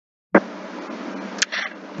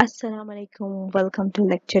Assalamu alaikum. Welcome to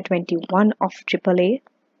lecture 21 of AAA,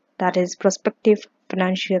 that is Prospective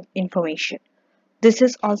Financial Information. This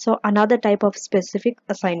is also another type of specific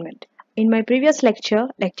assignment. In my previous lecture,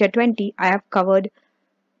 lecture 20, I have covered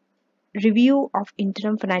review of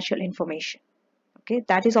interim financial information. Okay,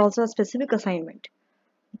 that is also a specific assignment.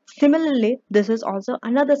 Similarly, this is also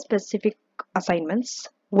another specific assignments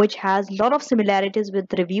which has a lot of similarities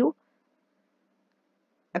with review.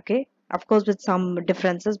 Okay, of course with some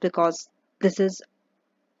differences because this is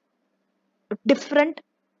different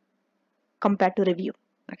compared to review.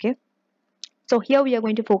 Okay, so here we are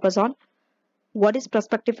going to focus on what is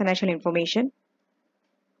prospective financial information.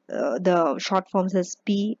 The short forms is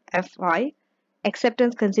PFI.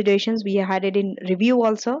 Acceptance considerations we had it in review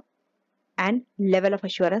also, and level of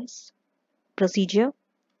assurance, procedure,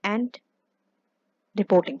 and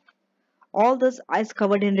reporting. All this is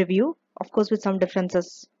covered in review, of course with some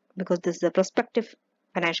differences because this is a prospective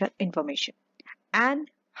financial information. And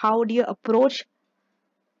how do you approach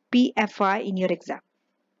PFI in your exam?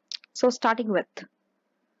 So starting with,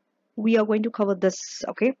 we are going to cover this.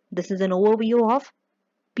 Okay, this is an overview of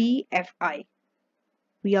PFI.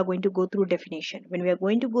 We are going to go through definition. When we are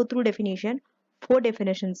going to go through definition, 4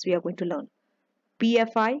 definitions we are going to learn.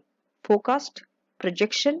 PFI, forecast,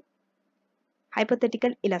 projection,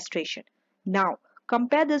 hypothetical, illustration. Now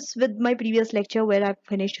compare this with my previous lecture where I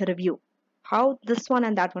finished a review. How this one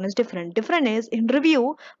and that one is different. Different is in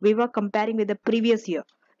review we were comparing with the previous year.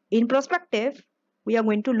 In prospective we are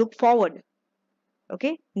going to look forward,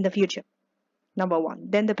 okay, in the future. Number 1.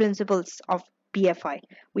 Then the principles of PFI.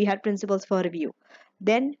 We had principles for review.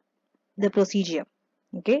 Then the procedure.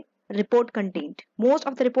 Okay, report content. Most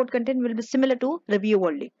of the report content will be similar to review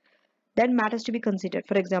only. Then matters to be considered.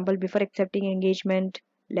 For example, before accepting engagement,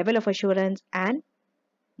 level of assurance, and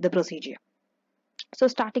the procedure. So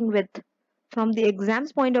starting with, from the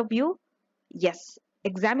exam's point of view, yes,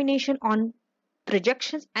 examination on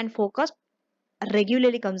projections and forecast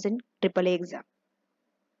regularly comes in AAA exam.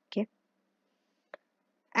 Okay,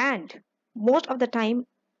 and most of the time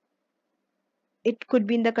it could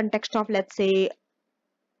be in the context of, let's say,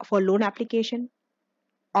 for loan application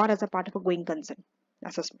or as a part of a going concern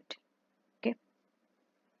assessment. Okay,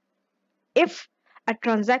 if a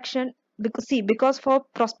transaction, because for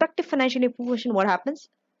prospective financial information what happens,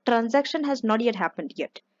 transaction has not yet happened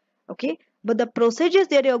yet. Okay, but the procedures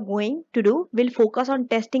that you are going to do will focus on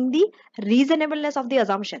testing the reasonableness of the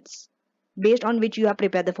assumptions based on which you have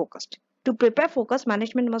prepared the forecast. To prepare forecast,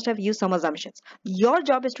 management must have used some assumptions. Your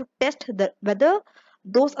job is to test whether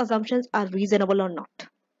those assumptions are reasonable or not.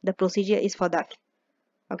 The procedure is for that.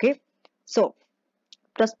 Okay, so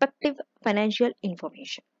prospective financial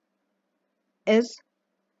information is,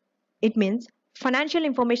 it means financial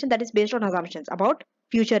information that is based on assumptions about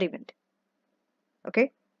future event.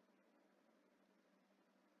 Okay,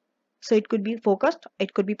 so it could be forecast,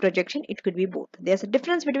 it could be projection, it could be both. There's a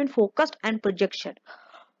difference between forecast and projection.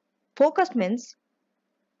 Forecast means,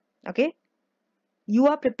 okay, you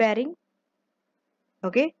are preparing,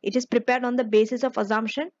 okay, it is prepared on the basis of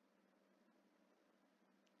assumption.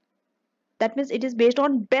 That means it is based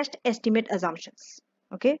on best estimate assumptions.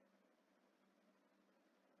 Okay,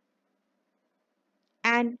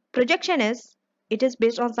 and projection is, it is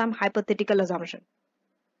based on some hypothetical assumption.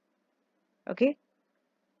 Okay,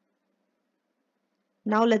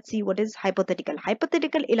 now let's see what is hypothetical.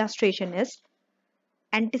 Hypothetical illustration is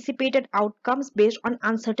anticipated outcomes based on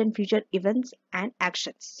uncertain future events and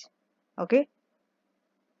actions. Okay,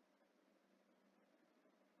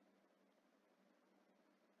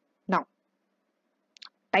 now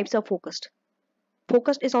types of forecast.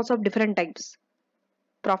 Forecast is also of different types: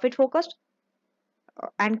 profit forecast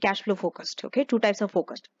and cash flow forecast. Okay, 2 types of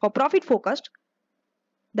forecast. For profit forecast,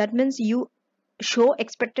 that means you show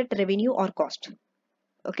expected revenue or cost.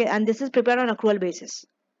 Okay, and this is prepared on accrual basis.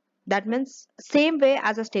 That means same way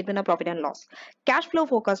as a statement of profit and loss. Cash flow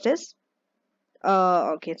forecast is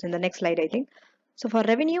okay, it's in the next slide I think. So for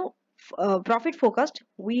revenue, profit forecast,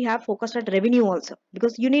 we have forecasted revenue also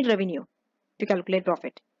because you need revenue to calculate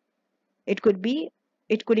profit. It could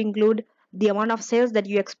include the amount of sales that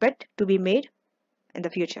you expect to be made in the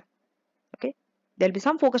future. Okay, there'll be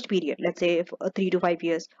some focused period, let's say 3 to 5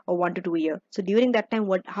 years or 1 to 2 years. So during that time,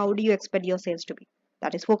 how do you expect your sales to be?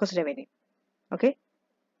 That is focused revenue. Okay,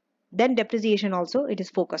 then depreciation also, it is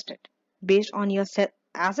forecasted based on your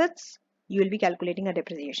assets. You will be calculating a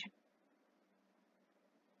depreciation.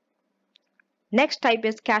 Next type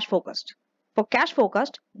is cash forecast. For cash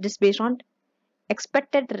forecast, it is based on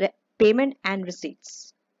expected payment and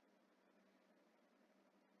receipts.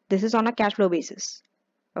 This is on a cash flow basis.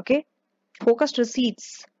 Okay, forecast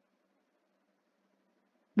receipts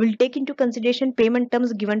will take into consideration payment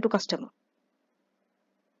terms given to customer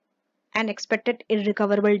and expected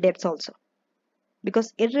irrecoverable debts also,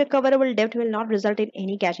 because irrecoverable debt will not result in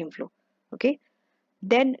any cash inflow. Okay.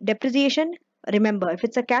 Then depreciation. Remember, if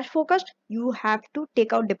it's a cash focused, you have to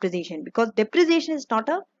take out depreciation, because depreciation is not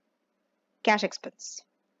a cash expense.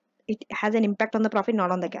 It has an impact on the profit,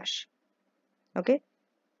 not on the cash. Okay.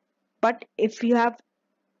 But if you have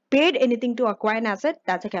paid anything to acquire an asset,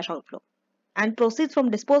 that's a cash outflow. And proceeds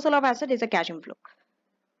from disposal of asset is a cash inflow.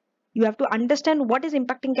 You have to understand what is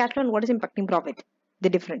impacting cash flow and what is impacting profit. They're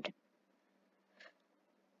different.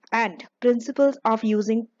 And principles of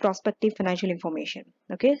using prospective financial information.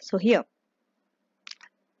 Okay, so here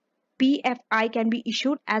PFI can be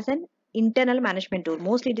issued as an internal management tool.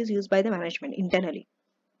 Mostly it is used by the management internally,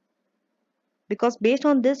 because based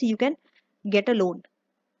on this you can get a loan,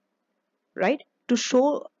 right?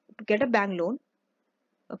 To get a bank loan.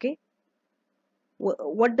 Okay,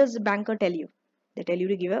 what does the banker tell you? They tell you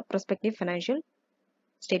to give a prospective financial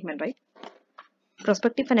statement, right?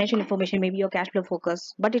 Prospective financial information may be your cash flow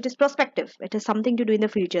focus, but it is prospective. It is something to do in the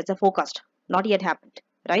future. It's a forecast, not yet happened,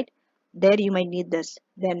 right? There you might need this.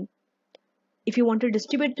 Then if you want to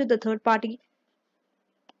distribute to the third party,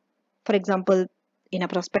 for example, in a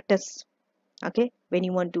prospectus, okay, when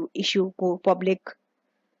you want to issue, go public,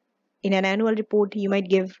 in an annual report, you might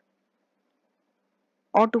give,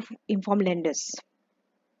 or to inform lenders.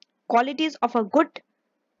 Qualities of a good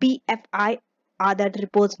PFI are that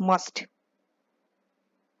reports must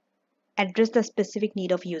address the specific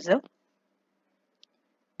need of user,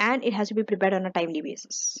 and it has to be prepared on a timely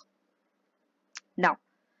basis. Now,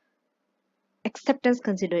 acceptance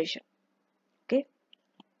consideration. Okay,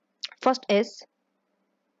 first is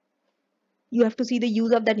you have to see the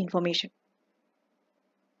use of that information.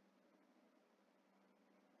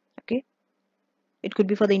 Okay, it could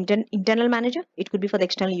be for the internal manager, it could be for the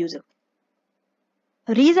external user.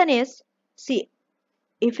 Reason is, see,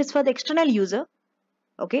 if it's for the external user,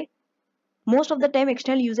 okay, most of the time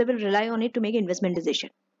external user will rely on it to make investment decision.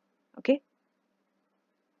 Okay,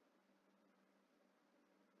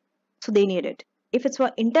 so they need it. If it's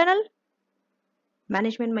for internal,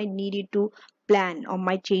 management might need it to plan or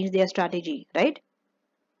might change their strategy, right?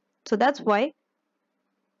 So that's why,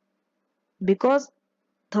 because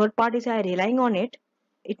third parties are relying on it,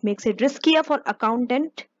 it makes it riskier for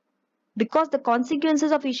accountant, because the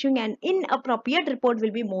consequences of issuing an inappropriate report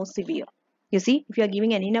will be more severe. You see, if you are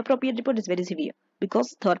giving an inappropriate report, it's very severe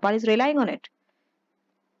because third party is relying on it.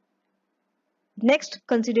 Next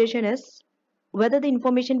consideration is whether the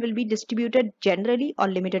information will be distributed generally or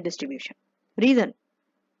limited distribution. Reason,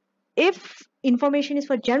 if information is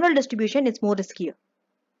for general distribution, it's more riskier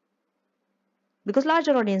because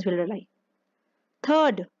larger audience will rely.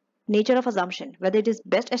 Third, nature of assumption, whether it is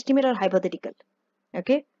best estimate or hypothetical.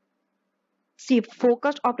 Okay, see,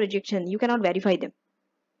 forecast or projection, you cannot verify them.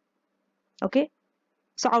 Okay,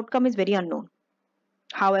 so outcome is very unknown.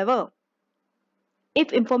 However,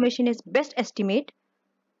 if information is best estimate,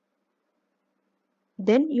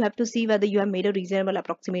 then you have to see whether you have made a reasonable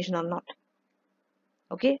approximation or not.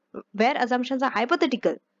 Okay, where assumptions are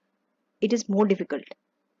hypothetical, it is more difficult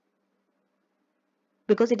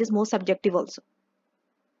because it is more subjective also,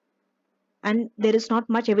 and there is not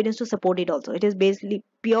much evidence to support it also. It is basically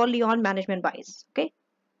purely on management bias. Okay,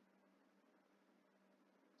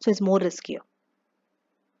 so it's more riskier.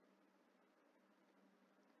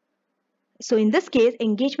 So in this case,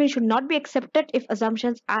 engagement should not be accepted if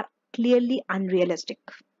assumptions are clearly unrealistic,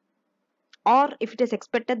 or if it is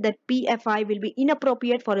expected that PFI will be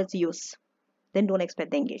inappropriate for its use, then don't expect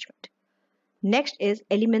the engagement. Next is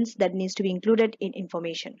elements that needs to be included in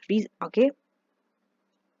information. Okay,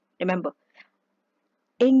 remember,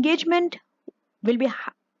 engagement will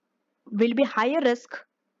be higher risk,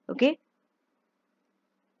 okay,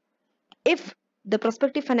 if the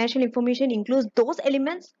prospective financial information includes those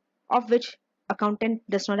elements of which accountant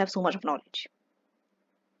does not have so much of knowledge.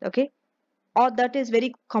 Okay, or that is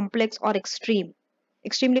very complex or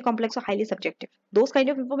extremely complex or highly subjective. Those kind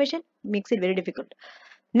of information makes it very difficult.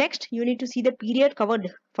 Next, you need to see the period covered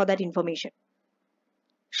for that information.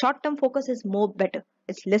 Short-term focus is more better.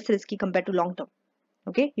 It's less risky compared to long-term.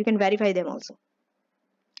 Okay, you can verify them also.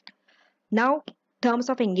 Now, terms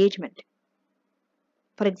of engagement.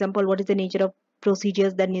 For example, what is the nature of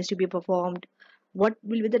procedures that needs to be performed? What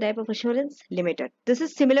will be the type of assurance? Limited. This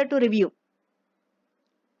is similar to review.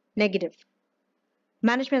 Negative.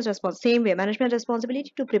 Management's response, same way, management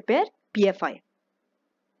responsibility to prepare PFI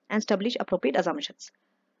and establish appropriate assumptions.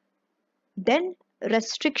 Then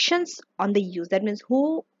restrictions on the use. That means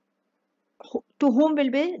to whom will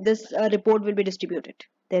be this report will be distributed.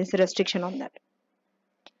 There is a restriction on that.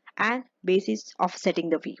 and basis of setting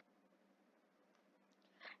the fee.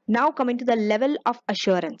 Now coming to the level of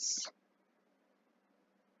assurance.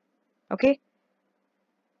 Okay,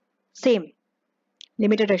 same,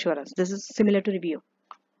 limited assurance. This is similar to review.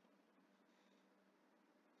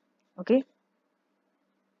 Okay,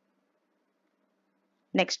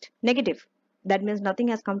 next, negative. That means nothing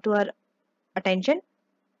has come to our attention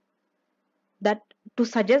that to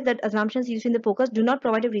suggest that assumptions used in the forecast do not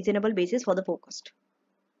provide a reasonable basis for the forecast.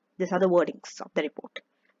 These are the wordings of the report.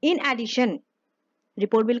 In addition,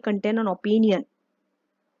 report will contain an opinion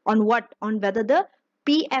on what? On whether the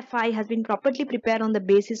PFI has been properly prepared on the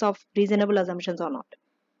basis of reasonable assumptions or not.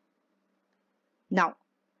 Now,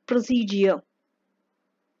 procedure.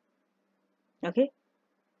 Okay,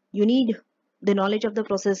 you need the knowledge of the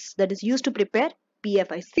process that is used to prepare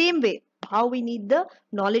PFI. Same way, how we need the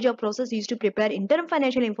knowledge of process used to prepare interim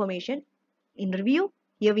financial information in review,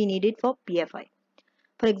 here we need it for PFI.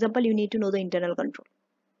 For example, you need to know the internal control.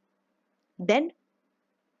 Then,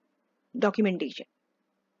 documentation.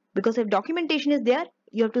 Because if documentation is there,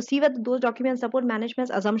 you have to see whether those documents support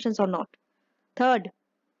management's assumptions or not. Third,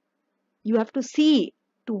 you have to see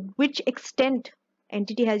to which extent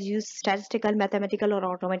entity has used statistical, mathematical, or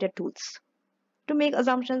automated tools to make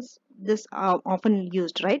assumptions. This are often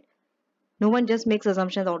used, right? No one just makes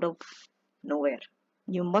assumptions out of nowhere.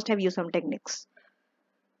 You must have used some techniques.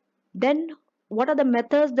 Then, what are the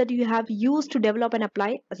methods that you have used to develop and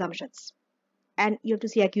apply assumptions? And you have to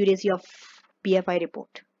see accuracy of PFI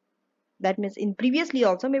report. That means in previously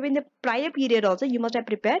also, maybe in the prior period also, you must have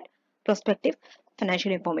prepared prospective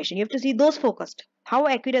financial information. You have to see those focused, how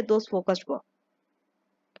accurate those focused were.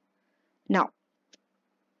 Now,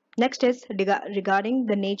 next is regarding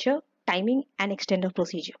the nature, timing, and extent of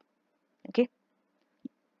procedure. Okay,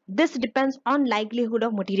 this depends on likelihood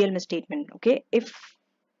of material misstatement. Okay, if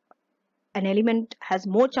an element has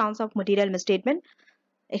more chance of material misstatement,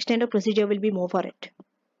 extent of procedure will be more for it.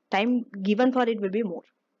 Time given for it will be more.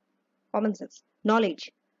 Common sense.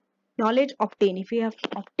 Knowledge obtained. If you have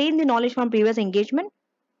obtained the knowledge from previous engagement,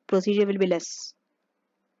 procedure will be less.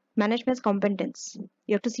 Management's competence.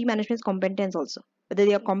 You have to see management's competence also, whether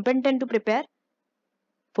they are competent to prepare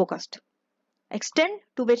forecast. Extent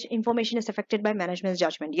to which information is affected by management's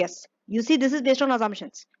judgment. Yes, you see this is based on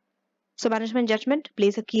assumptions, so management judgment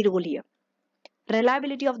plays a key role here.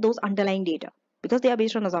 Reliability of those underlying data, because they are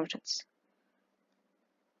based on assumptions.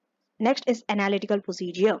 Next is analytical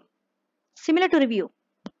procedure. Similar to review,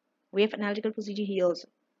 we have analytical procedure here also.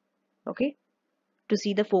 Okay, to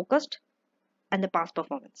see the forecast and the past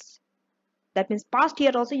performance. That means past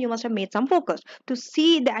year also you must have made some forecast to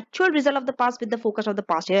see the actual result of the past with the forecast of the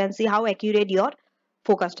past year and see how accurate your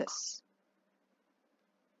forecast is.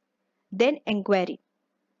 Then inquiry.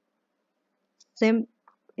 Same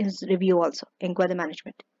is review also. Inquire the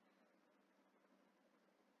management.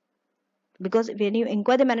 Because when you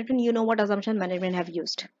inquire the management, you know what assumption management have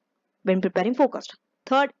used when preparing forecast.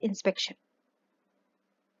 Third, inspection.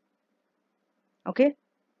 Okay.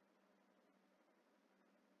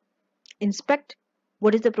 Inspect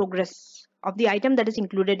what is the progress of the item that is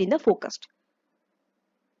included in the forecast.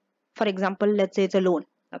 For example, let's say it's a loan.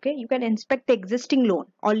 Okay, you can inspect the existing loan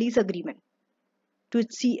or lease agreement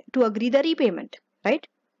to agree the repayment, right?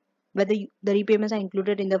 Whether the repayments are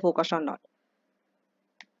included in the forecast or not.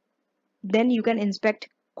 Then you can inspect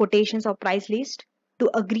quotations or price list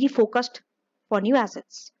to agree forecast for new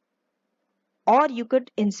assets. Or you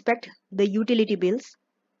could inspect the utility bills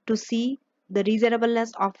to see the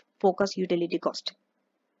reasonableness of forecast utility cost.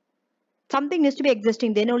 Something needs to be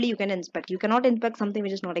existing, then only you can inspect. You cannot inspect something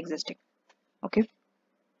which is not existing. Okay.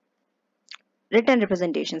 Written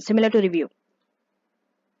representation, similar to review.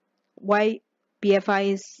 Why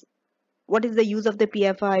PFI is, what is the use of the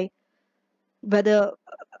PFI, whether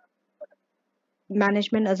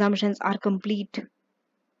management assumptions are complete,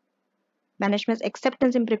 management's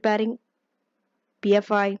acceptance in preparing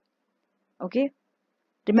PFI. Okay,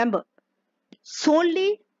 remember,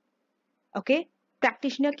 solely, okay,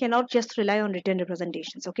 practitioner cannot just rely on written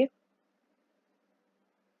representations. Okay,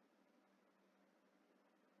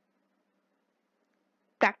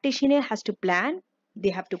 practitioner has to plan, they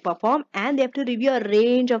have to perform, and they have to review a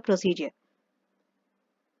range of procedure.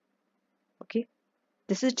 Okay,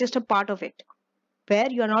 this is just a part of it. Where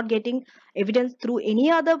you are not getting evidence through any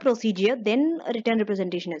other procedure, then a written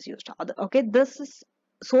representation is used. Okay, this is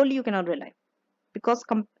solely you cannot rely, because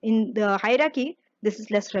in the hierarchy this is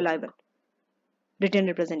less reliable, written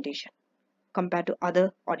representation, compared to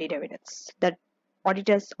other audit evidence that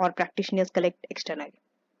auditors or practitioners collect externally.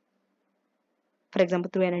 For example,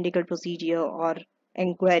 through analytical procedure or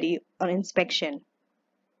inquiry or inspection.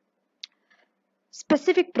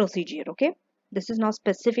 specific procedure. Okay, this is not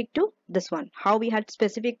specific to this one. How we had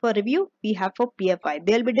specific for review, we have for PFI.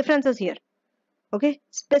 There will be differences here. Okay,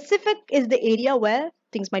 specific is the area where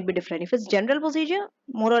things might be different. If it's general procedure,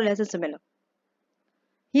 more or less is similar.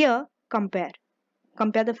 Here, compare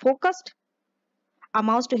the forecast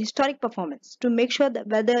amounts to historic performance to make sure that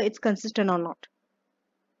whether it's consistent or not.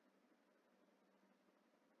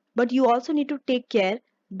 But you also need to take care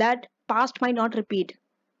that past might not repeat.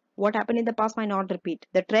 What happened in the past might not repeat.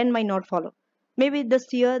 The trend might not follow. Maybe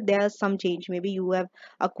this year there's some change. Maybe you have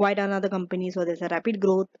acquired another company, so there's a rapid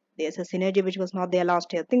growth. There's a synergy which was not there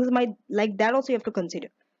last year. Things might like that also you have to consider.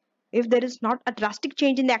 If there is not a drastic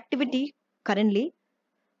change in the activity currently,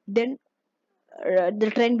 then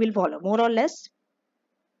the trend will follow. More or less,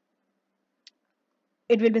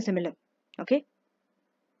 it will be similar. Okay.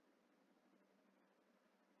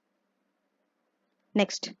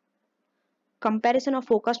 Next, comparison of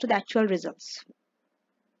forecast to the actual results.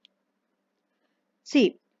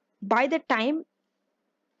 See, by the time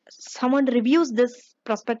someone reviews this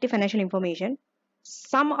prospective financial information,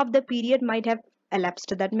 some of the period might have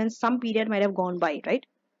elapsed. That means some period might have gone by, right?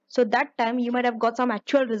 So that time you might have got some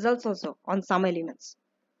actual results also on some elements.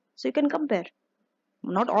 So you can compare.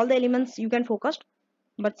 Not all the elements you can focus,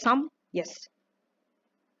 but some, yes,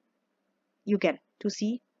 you can, to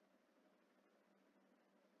see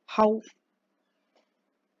how,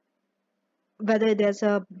 whether there's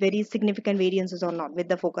a very significant variances or not with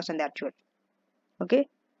the focus and the actual. Okay.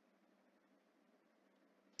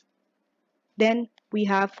 Then we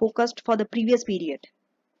have focused for the previous period.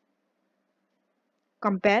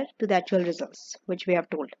 Compare to the actual results, which we have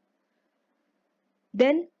told.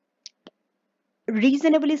 Then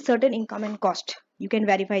reasonably certain income and cost, you can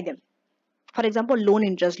verify them. For example, loan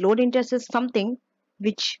interest. Loan interest is something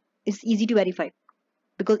which is easy to verify,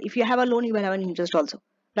 because if you have a loan, you will have an interest also,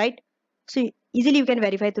 right? So easily you can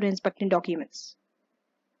verify through inspecting documents.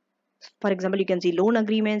 For example, you can see loan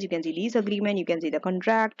agreements, you can see lease agreement, you can see the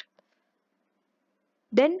contract.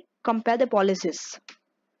 Then compare the policies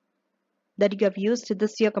that you have used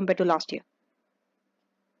this year compared to last year.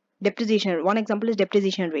 Depreciation, one example is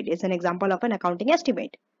depreciation rate. It's an example of an accounting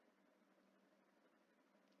estimate.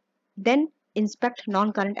 Then inspect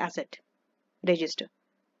non-current asset register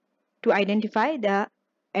to identify the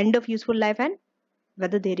end of useful life and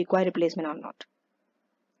whether they require replacement or not.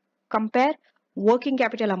 Compare working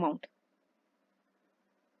capital amount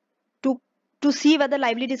to see whether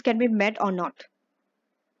liabilities can be met or not.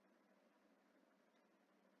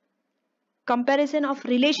 Comparison of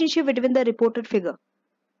relationship between the reported figure.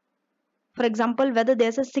 For example, whether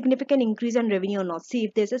there's a significant increase in revenue or not. See,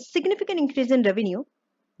 if there's a significant increase in revenue,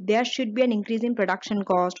 there should be an increase in production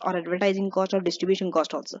cost or advertising cost or distribution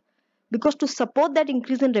cost also. Because to support that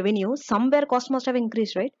increase in revenue, somewhere cost must have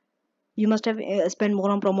increased, right? You must have spent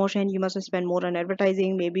more on promotion, you must have spent more on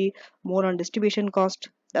advertising, maybe more on distribution cost.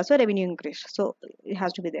 That's why revenue increased. So it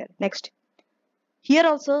has to be there. Next, here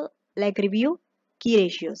also, like review key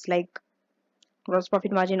ratios like gross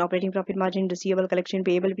profit margin, operating profit margin, receivable collection,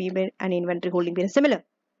 payable payment, and inventory holding period. Similar.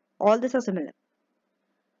 All these are similar.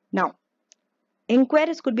 Now,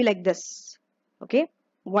 inquiries could be like this. Okay.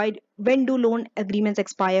 When do loan agreements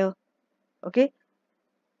expire? Okay.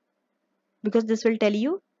 Because this will tell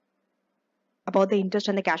you about the interest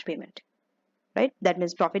and the cash payment. Right. That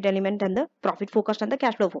means profit element and the profit forecast and the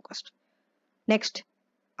cash flow forecast. Next,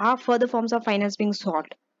 are further forms of finance being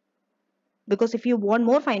sought? Because if you want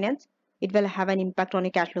more finance, it will have an impact on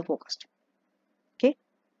your cash flow forecast. Okay.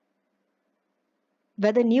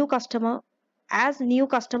 Whether new customer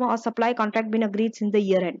or supply contract been agreed since the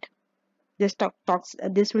year end. This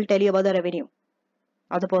will tell you about the revenue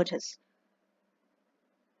of the purchase.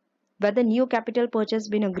 Whether new capital purchase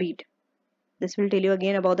been agreed. This will tell you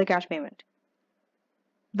again about the cash payment.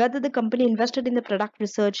 Whether the company invested in the product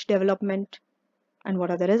research development and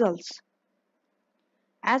what are the results.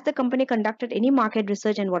 As the company conducted any market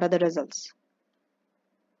research and what are the results.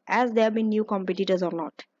 As there have been new competitors or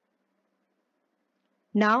not.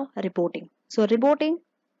 Now reporting. So reporting,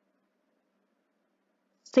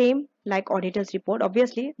 same like auditor's report.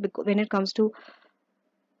 Obviously, when it comes to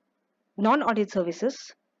non-audit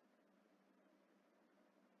services,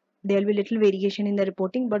 there will be little variation in the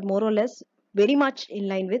reporting, but more or less very much in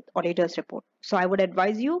line with auditor's report. So I would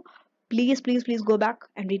advise you, please go back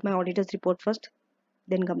and read my auditor's report first,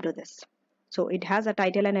 then come to this. So it has a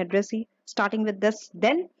title and addressee starting with this.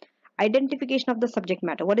 Then identification of the subject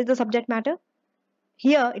matter. What is the subject matter?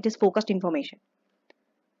 Here it is focused information.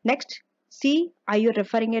 Next, see, are you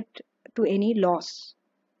referring it to any laws?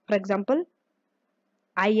 For example,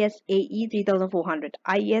 ISAE 3400.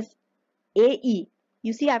 ISAE.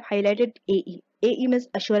 You see, I've highlighted AE. AE means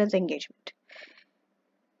assurance engagement.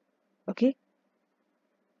 Okay,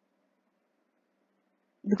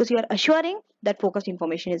 because you are assuring that focused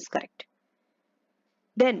information is correct.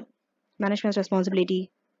 Then management's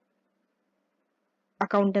responsibility,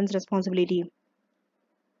 accountant's responsibility,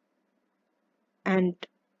 and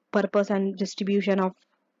purpose and distribution of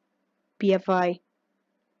PFI,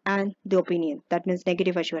 and the opinion, that means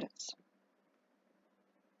negative assurance.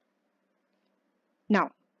 Now,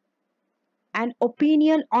 an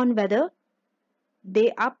opinion on whether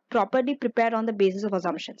they are properly prepared on the basis of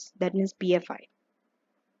assumptions, that means PFI.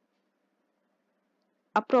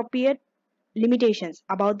 Appropriate limitations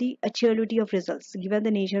about the achievability of results given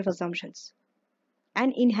the nature of assumptions,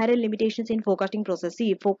 and inherent limitations in forecasting process.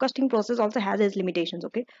 See, forecasting process also has its limitations.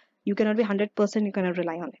 Okay, you cannot be 100%, you cannot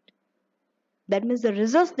rely on it. That means the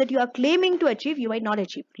results that you are claiming to achieve, you might not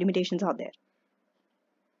achieve. Limitations are there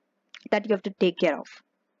that you have to take care of.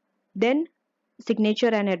 Then signature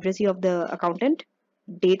and addressee of the accountant,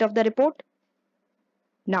 date of the report.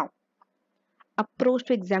 Now, approach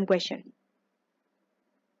to exam question.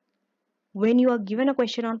 When you are given a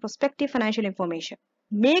question on prospective financial information,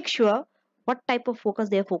 make sure what type of focus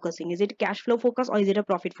they are focusing. Is it cash flow focused or is it a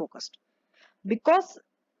profit focused? Because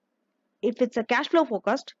if it's a cash flow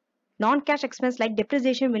focused, non-cash expense like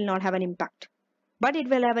depreciation will not have an impact, but it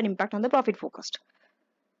will have an impact on the profit focused.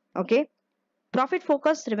 Okay, profit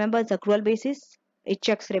focus, remember, it's accrual basis. It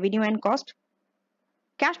checks revenue and cost.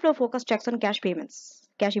 Cash flow focus checks on cash payments,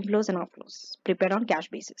 cash inflows and outflows, prepared on cash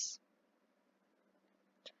basis.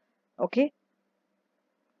 Okay,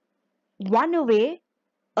 one way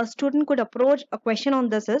a student could approach a question on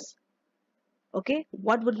this is, okay,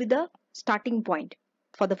 what would be the starting point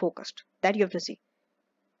for the focused, that you have to see.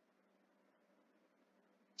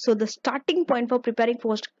 So the starting point for preparing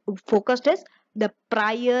focused is the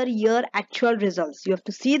prior year actual results. You have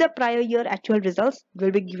to see the prior year actual results will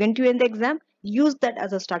be given to you in the exam. Use that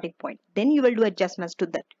as a starting point. Then you will do adjustments to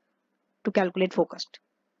that to calculate focused.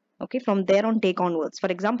 Okay, from there on take onwards. For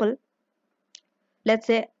example, let's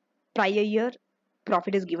say prior year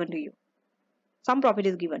profit is given to you. Some profit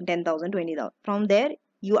is given, 10,000, 20,000. From there,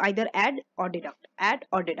 you either add or deduct. Add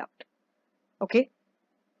or deduct. Okay.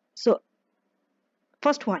 So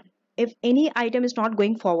first one, if any item is not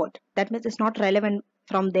going forward, that means it's not relevant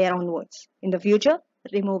from there onwards. In the future,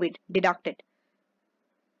 remove it, deduct it.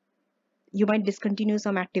 You might discontinue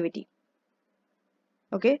some activity.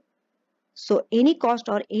 Okay. So any cost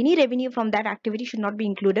or any revenue from that activity should not be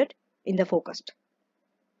included in the forecast.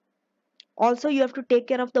 Also, you have to take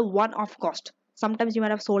care of the one-off cost. Sometimes you might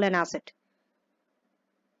have sold an asset.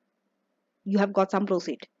 You have got some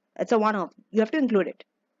proceed. It's a one-off. You have to include it.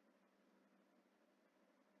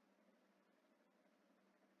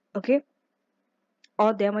 Okay.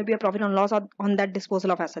 Or there might be a profit or loss on that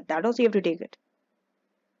disposal of asset. That also you have to take it.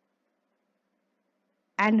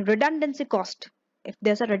 And redundancy cost. If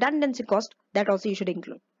there's a redundancy cost, that also you should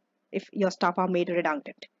include. If your staff are made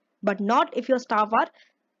redundant. But not if your staff are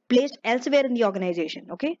placed elsewhere in the organization.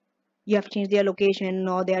 Okay. You have changed their location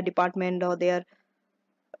or their department or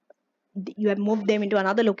you have moved them into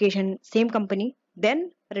another location, same company,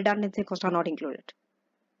 then redundancy costs are not included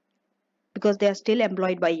because they are still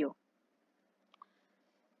employed by you.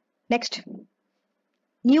 Next,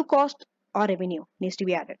 new cost or revenue needs to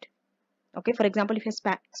be added. Okay, for example, if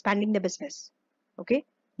you're expanding the business, okay,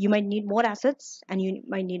 you might need more assets and you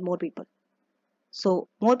might need more people. So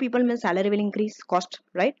more people means salary will increase, cost,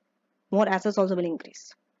 right? More assets also will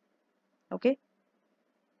increase. Okay.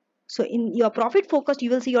 So in your profit focus, you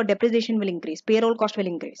will see your depreciation will increase, payroll cost will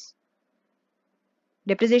increase.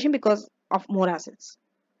 Depreciation because of more assets.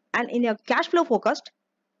 And in your cash flow focused,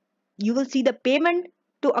 you will see the payment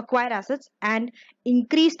to acquire assets and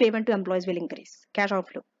increase payment to employees will increase, cash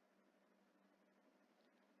outflow.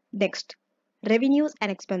 Next, revenues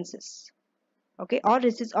and expenses, okay, or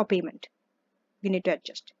receipts or payment, you need to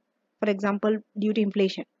adjust. For example, due to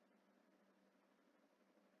inflation,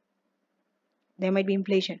 there might be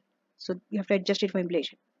inflation. So you have to adjust it for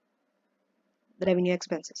inflation. The revenue,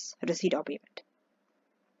 expenses, receipt or payment.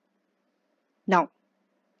 Now,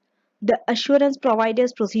 the assurance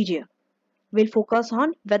provider's procedure will focus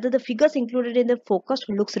on whether the figures included in the forecast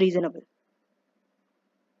looks reasonable.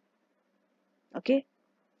 Okay.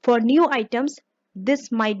 For new items,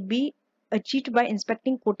 this might be achieved by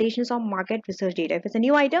inspecting quotations on market research data. If it's a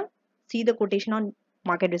new item, see the quotation on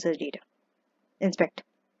market research data. Inspect.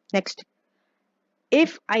 Next.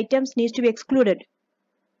 If items needs to be excluded,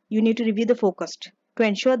 you need to review the forecast to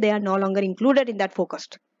ensure they are no longer included in that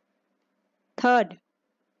forecast. Third,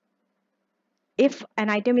 if an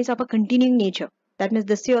item is of a continuing nature, That means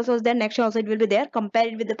this year also is there, next year also it will be there. Compare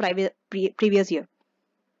it with the previous year.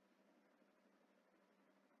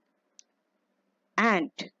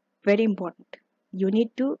 And very important, you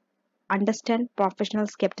need to understand professional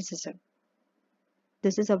skepticism.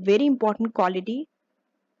 This is a very important quality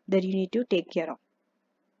that you need to take care of.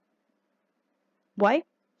 Why?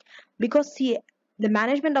 Because see, the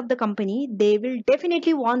management of the company, they will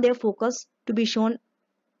definitely want their focus to be shown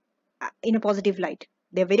in a positive light.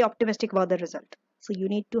 They're very optimistic about the result. So you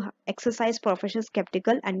need to exercise professional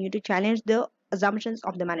skeptical and you need to challenge the assumptions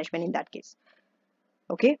of the management in that case.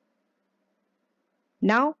 Okay.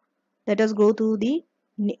 Now let us go to the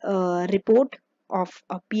report of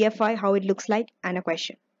a PFI, how it looks like, and a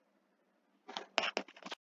question.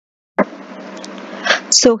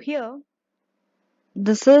 So here,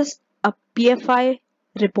 this is a PFI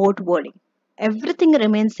report wording. Everything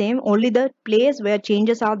remains same, only the place where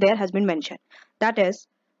changes are there has been mentioned. That is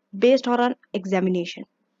based on an examination.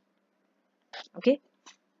 Okay.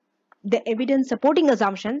 The evidence supporting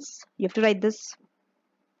assumptions, you have to write this.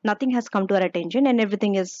 Nothing has come to our attention and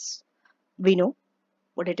everything is, we know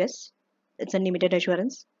what it is. It's a limited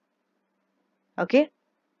assurance. Okay.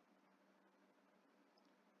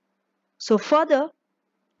 So further,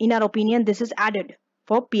 in our opinion, this is added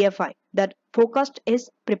for PFI, that forecast is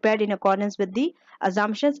prepared in accordance with the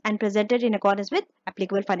assumptions and presented in accordance with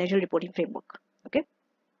applicable financial reporting framework. Okay.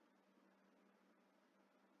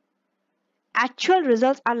 Actual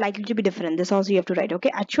results are likely to be different. This also you have to write.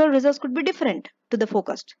 Okay. Actual results could be different to the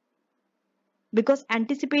forecast because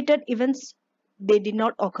anticipated events, they did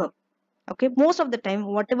not occur. Okay. Most of the time,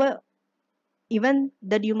 whatever event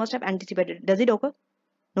that you must have anticipated, does it occur?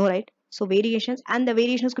 No, right? So variations, and the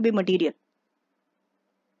variations could be material.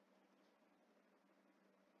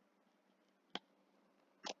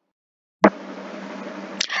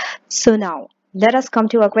 So now let us come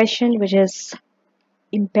to a question which is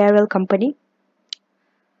imperial company.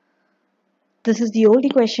 This is the only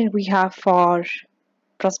question we have for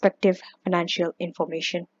prospective financial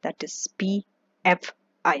information, that is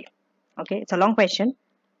PFI. Okay, it's a long question.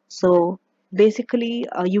 So basically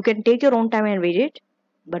you can take your own time and read it,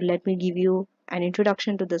 but let me give you an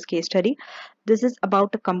introduction to this case study. This is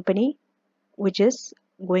about a company which is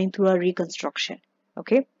going through a reconstruction.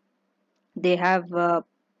 Okay, they have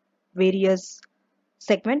various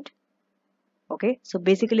segment. Okay, so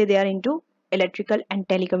basically they are into electrical and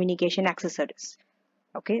telecommunication accessories.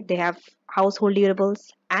 Okay, they have household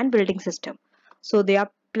durables and building system. So they are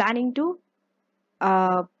planning to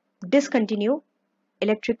discontinue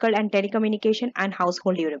electrical and telecommunication and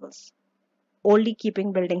household durables, only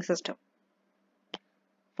keeping building system,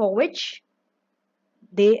 for which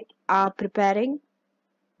they are preparing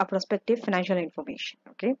a prospective financial information.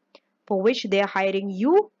 Okay, for which they are hiring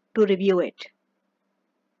you to review it.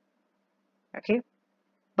 Okay,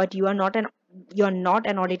 but you are not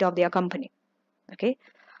an auditor of their company. Okay,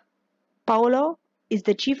 Paolo is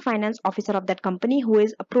the chief finance officer of that company who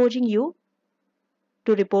is approaching you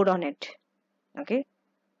to report on it. Okay,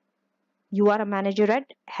 you are a manager at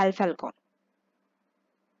Hell Falcon.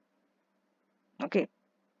 Okay,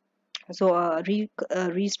 so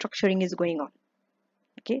restructuring is going on.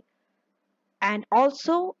 Okay, and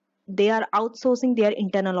also they are outsourcing their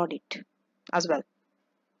internal audit as well.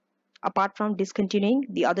 Apart from discontinuing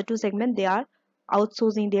the other two segments, they are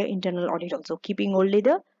outsourcing their internal audit also, keeping only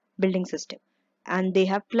the building system. And they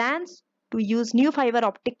have plans to use new fiber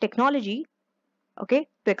optic technology, okay,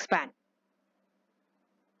 to expand,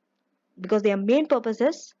 because their main purpose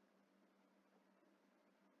is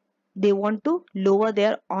they want to lower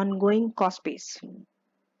their ongoing cost base.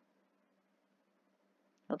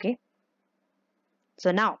 Okay, so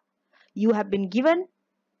now you have been given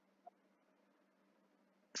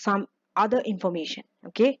some other information.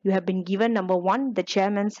 Okay, you have been given, number one, the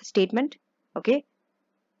chairman's statement. Okay,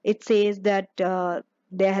 it says that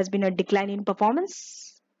there has been a decline in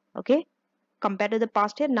performance. Okay, compared to the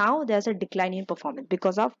past year, now there's a decline in performance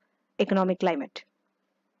because of economic climate.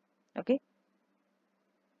 Okay,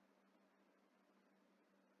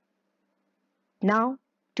 now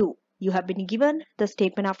two, you have been given the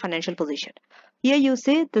statement of financial position. Here you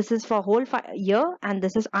see this is for whole year and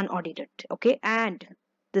this is unaudited. Okay, and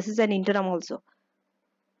this is an interim also,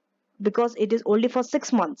 because it is only for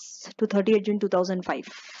 6 months to 30th June 2005.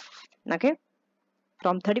 Okay,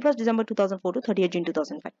 from 31st December 2004 to 30th June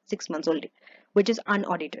 2005, 6 months only, which is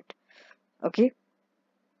unaudited. Okay,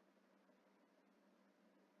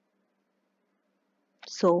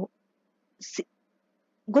 so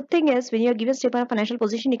good thing is when you're given statement of financial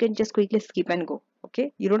position, you can just quickly skip and go.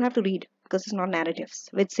 Okay, you don't have to read because it's not narratives,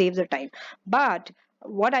 which saves the time. But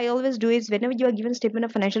What I always do is whenever you are given statement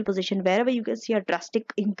of financial position, wherever you can see a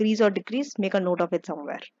drastic increase or decrease, make a note of it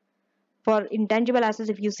somewhere. For intangible assets,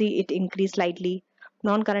 if you see it increase slightly,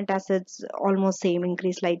 non-current assets almost same,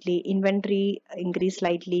 increase slightly, inventory increase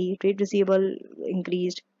slightly, trade receivable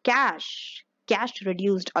increased, cash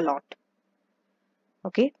reduced a lot.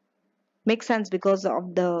 Okay, makes sense because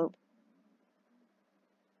of the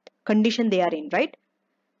condition they are in, right?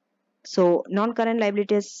 So non-current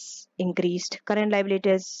liabilities increased, current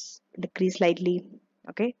liabilities decreased slightly.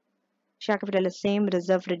 Okay, share capital is same,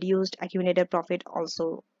 reserve reduced, accumulated profit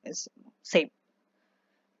also is same.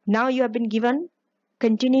 Now you have been given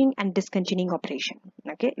continuing and discontinuing operation.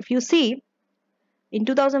 Okay, if you see in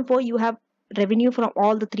 2004 you have revenue from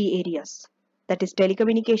all the three areas, that is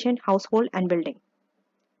telecommunication, household and building.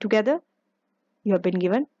 Together you have been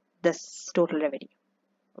given this total revenue.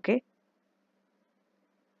 Okay,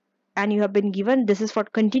 and you have been given this is for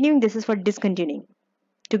continuing, this is for discontinuing.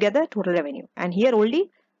 Together total revenue, and here only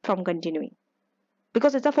from continuing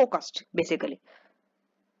because it's a forecast basically.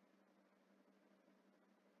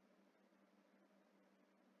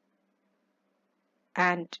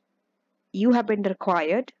 And you have been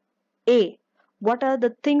required A, what are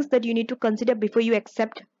the things that you need to consider before you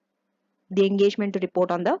accept the engagement to report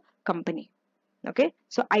on the company. Okay,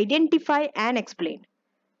 so identify and explain.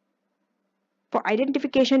 For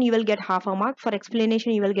identification you will get half a mark, for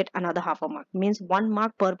explanation you will get another half a mark, means 1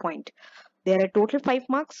 mark per point. There are total 5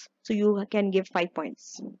 marks, so you can give 5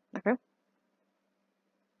 points. Okay,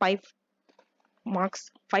 5 marks,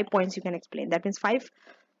 5 points you can explain. That means 5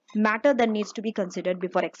 matter that needs to be considered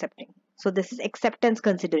before accepting. So this is acceptance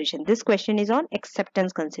consideration. This question is on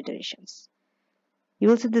acceptance considerations. You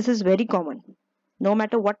will see this is very common. No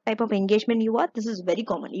matter what type of engagement you are, this is very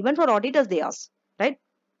common. Even for auditors they ask, right?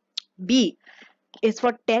 B is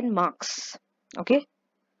for 10 marks. Okay,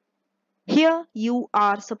 here you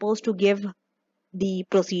are supposed to give the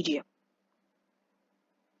procedures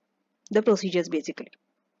basically.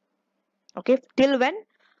 Okay, till when?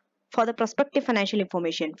 For the prospective financial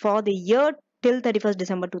information for the year till 31st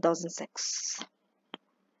December 2006.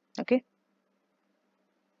 Okay,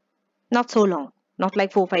 not so long, not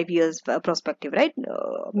like 4-5 years prospective, right?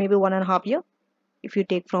 Maybe 1.5 year if you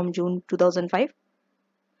take from June 2005.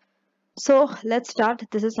 So let's start.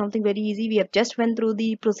 This is something very easy. We have just went through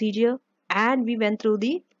the procedure and we went through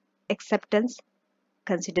the acceptance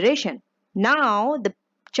consideration. Now the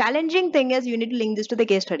challenging thing is you need to link this to the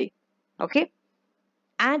case study. Okay,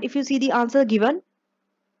 and if you see the answer given,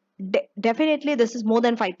 definitely this is more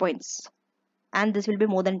than 5 points and this will be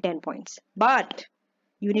more than 10 points, but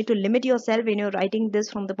you need to limit yourself when you're writing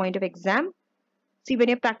this from the point of exam. See, when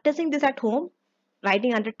you're practicing this at home,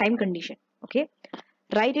 writing under time condition, okay,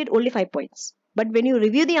 write it only 5 points, but when you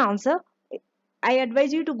review the answer, I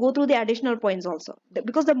advise you to go through the additional points also,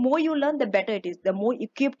 because the more you learn the better it is, the more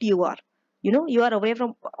equipped you are, you are away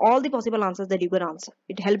from all the possible answers that you can answer.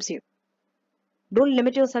 It helps you. Don't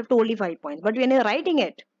limit yourself to only 5 points, but when you're writing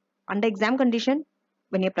it under exam condition,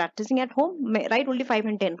 when you're practicing at home, write only 5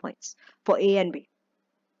 and 10 points for A and B.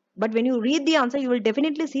 But when you read the answer, you will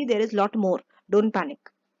definitely see there is a lot more. Don't panic,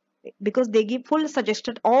 because they give full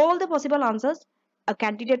suggested all the possible answers a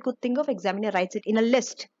candidate could think of. Examiner writes it in a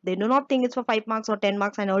list. They do not think it's for 5 marks or 10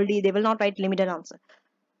 marks and only they will not write limited answer.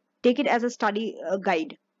 Take it as a study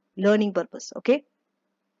guide, learning purpose. Okay,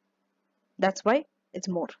 that's why it's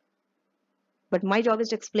more. But my job is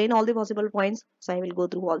to explain all the possible points, so I will go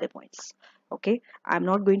through all the points. Okay, I'm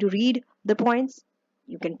not going to read the points.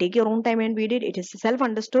 You can take your own time and read it. It is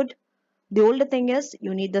self-understood. The older thing is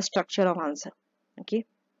you need the structure of answer. Okay,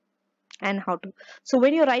 and how to. So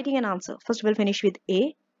when you're writing an answer, first we'll finish with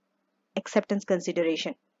A, acceptance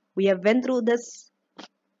consideration. We have went through this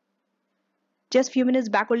just few minutes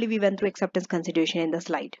back only. We went through acceptance consideration in the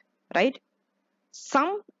slide, right?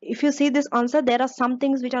 Some, if you see this answer, there are some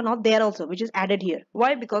things which are not there also, which is added here.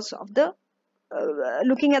 Why? Because of the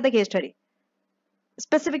looking at the case study.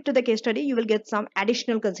 Specific to the case study, you will get some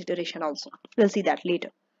additional consideration also. We'll see that later.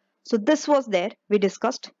 So this was there, we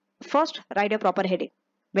discussed. First, write a proper heading.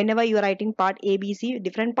 Whenever you are writing part A, B, C,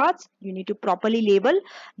 different parts, you need to properly label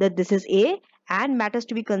that this is A and matters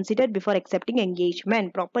to be considered before accepting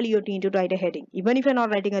engagement. Properly you need to write a heading, even if you're not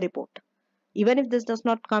writing a report. Even if this does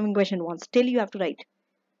not come in question once, still you have to write.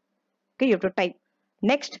 Okay, you have to type.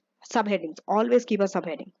 Next, subheadings. Always keep a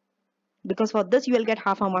subheading, because for this you will get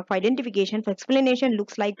half a mark. For identification, for explanation,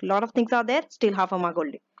 looks like a lot of things are there, still half a mark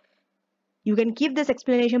only. You can keep this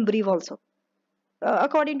explanation brief also,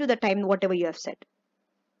 according to the time whatever you have said.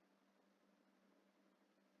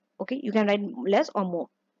 Okay, you can write less or more.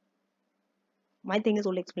 My thing is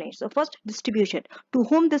only explanation. So first, distribution. To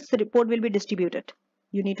whom this report will be distributed?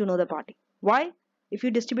 You need to know the party. Why? If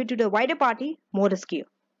you distribute to the wider party, more riskier.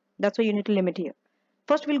 That's why you need to limit here.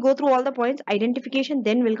 First, we'll go through all the points, identification,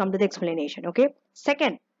 then we'll come to the explanation. Okay.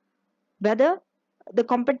 Second, whether the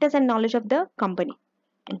competence and knowledge of the company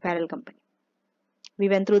and parallel company. We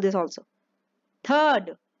went through this also.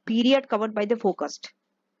 Third, period covered by the forecast.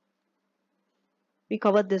 We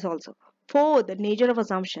covered this also. Fourth, the nature of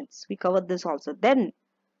assumptions. We covered this also. Then,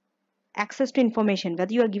 access to information,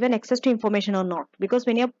 whether you are given access to information or not. Because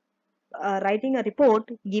when you're writing a report,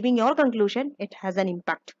 giving your conclusion, it has an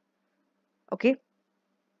impact. Okay.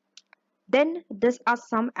 Then, these are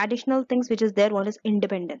some additional things which is there. One is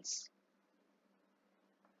independence.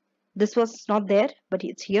 This was not there, but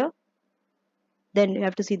it's here. Then you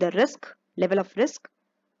have to see the risk, level of risk.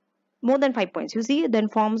 More than 5 points. You see, then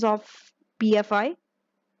forms of PFI,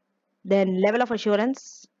 then level of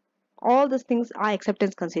assurance. All these things are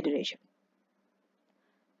acceptance consideration.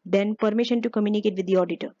 Then permission to communicate with the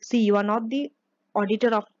auditor. See, you are not the auditor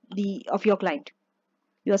of your client.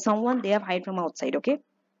 You are someone they have hired from outside. Okay.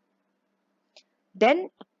 Then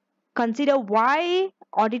consider why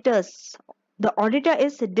auditors. The auditor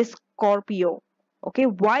is Discorpio. Okay,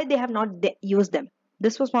 why they have not used them.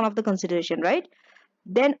 This was one of the consideration, right?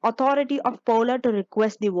 Then authority of Paula to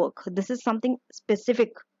request the work. This is something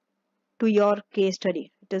specific to your case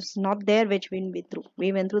study. It is not there which we went through.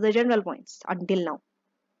 We went through the general points until now.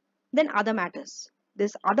 Then other matters.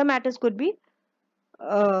 This other matters could be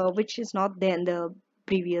which is not there in the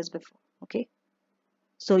previous before. Okay.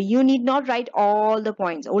 So you need not write all the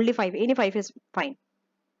points. Only 5. Any 5 is fine.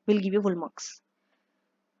 We'll give you full marks.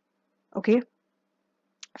 Okay.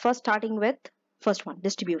 First starting with first one,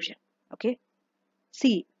 distribution. Okay.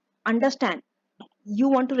 See, understand, you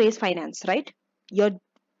want to raise finance, right? Your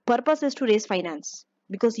purpose is to raise finance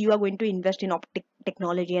because you are going to invest in optic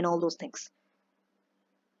technology and all those things.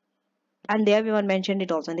 And there we mentioned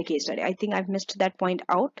it also in the case study. I think I've missed that point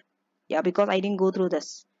out. Yeah, because I didn't go through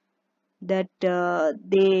this. That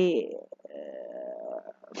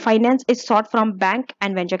finance is sought from bank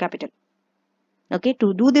and venture capital. Okay,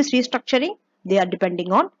 to do this restructuring, they are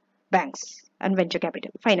depending on banks and venture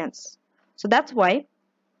capital, finance. So that's why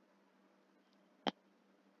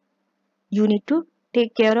you need to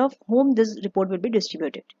take care of whom this report will be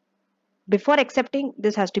distributed. Before accepting,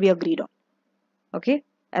 this has to be agreed on. Okay,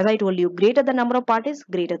 as I told you, greater the number of parties,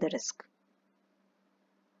 greater the risk.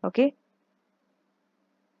 Okay.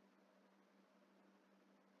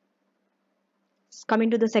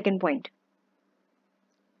 Coming to the second point,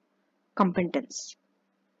 competence.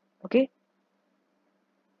 Okay.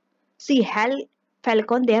 See, Hal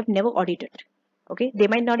Falcon, they have never audited. Okay, they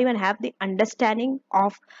might not even have the understanding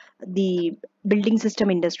of the building system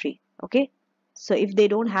industry. Okay, so if they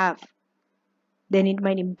don't have, then it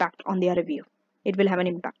might impact on their review. It will have an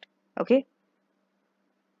impact. Okay.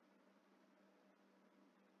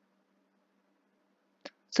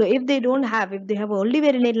 So if they have only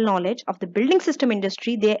very little knowledge of the building system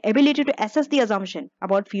industry, their ability to assess the assumption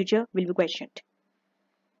about future will be questioned.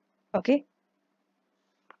 Okay.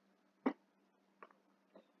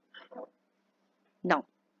 Now,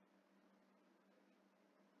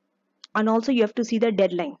 and also you have to see the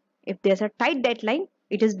deadline. If there's a tight deadline,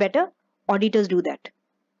 it is better auditors do that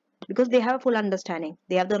because they have a full understanding.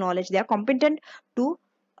 They have the knowledge. They are competent to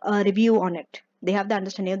review on it. They have the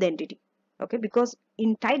understanding of the entity. Okay, because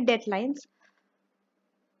in tight deadlines,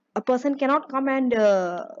 a person cannot come and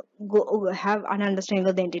go have an understanding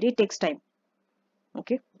of the entity. It takes time.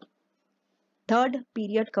 Okay. Third,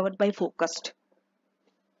 period covered by focused.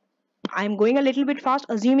 I'm going a little bit fast,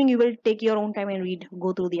 assuming you will take your own time and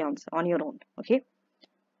go through the answer on your own. Okay.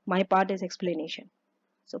 My part is explanation.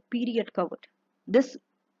 So period covered. This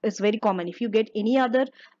is very common. If you get any other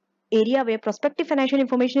area where prospective financial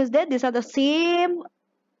information is there, these are the same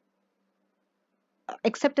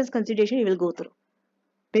acceptance consideration you will go through.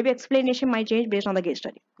 Maybe explanation might change based on the case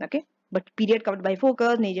study. Okay. But period covered by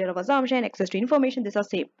focus, nature of assumption, access to information, these are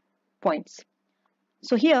same points.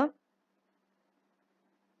 So here,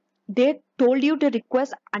 they told you to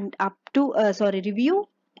request and up to review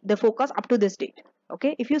the focus up to this date.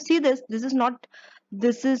 Okay, if you see this is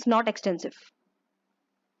not extensive.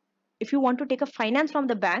 If you want to take a finance from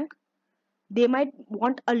the bank, they might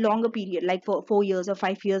want a longer period, like for 4 years or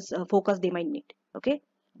 5 years focus they might need. Okay,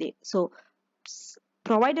 so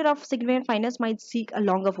provider of significant finance might seek a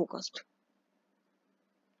longer focus.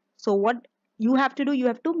 So what you have to do, you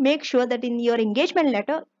have to make sure that in your engagement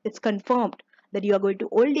letter it's confirmed that you are going to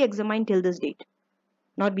only examine till this date,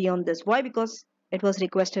 not beyond this. Why? Because it was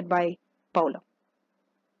requested by Paula,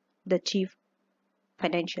 the chief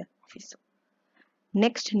financial officer.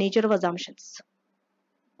 Next, nature of assumptions.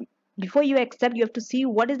 Before you accept, you have to see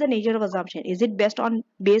what is the nature of assumption. Is it based on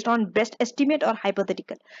best estimate or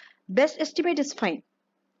hypothetical? Best estimate is fine.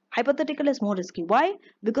 Hypothetical is more risky. Why?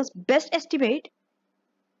 Because best estimate,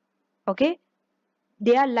 okay,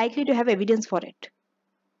 they are likely to have evidence for it,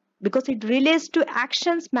 because it relates to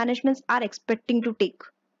actions managements are expecting to take.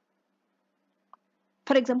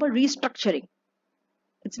 For example, restructuring.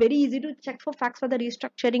 It's very easy to check for facts whether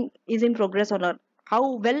restructuring is in progress or not.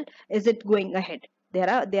 How well is it going ahead? There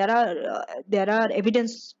are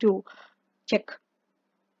evidence to check.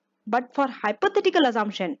 But for hypothetical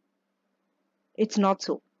assumption, it's not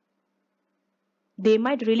so. They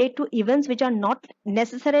might relate to events which are not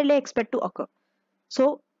necessarily expected to occur.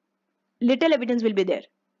 So little evidence will be there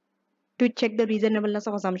to check the reasonableness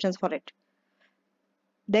of assumptions for it.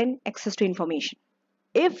 Then access to information.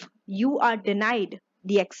 If you are denied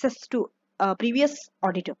the access to a previous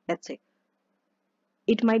auditor, let's say,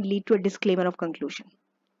 it might lead to a disclaimer of conclusion.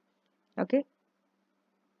 Okay.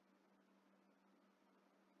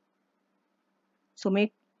 So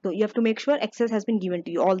you have to make sure access has been given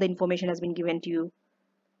to you, all the information has been given to you.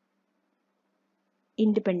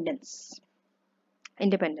 Independence.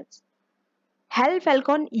 Hal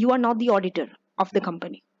Falcon, you are not the auditor of the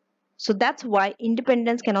company. So that's why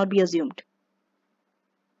independence cannot be assumed.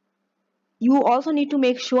 You also need to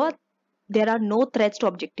make sure there are no threats to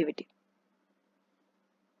objectivity.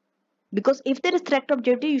 Because if there is threat to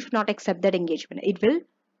objectivity, you should not accept that engagement. It will,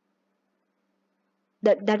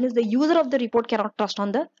 that means the user of the report cannot trust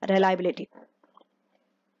on the reliability.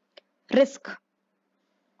 Risk.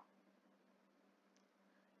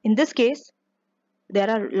 In this case, there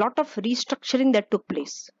are a lot of restructuring that took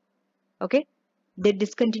place. Okay. They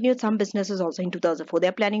discontinued some businesses also in 2004. They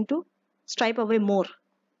are planning to stripe away more.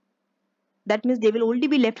 That means they will only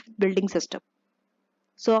be left with building system.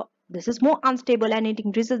 So this is more unstable and it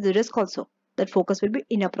increases the risk also. That focus will be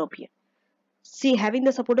inappropriate. See, having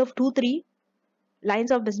the support of 2-3 lines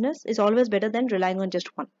of business is always better than relying on just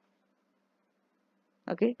one.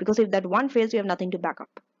 Okay, because if that one fails, you have nothing to back up.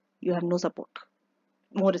 You have no support.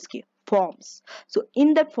 More risky. Forms. So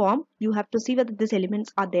in that form, you have to see whether these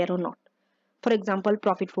elements are there or not. For example,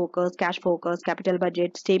 profit focus, cash focus, capital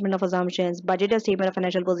budget, statement of assumptions, budget or statement of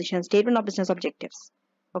financial position, statement of business objectives.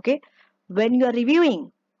 Okay, when you are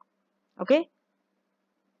reviewing, okay,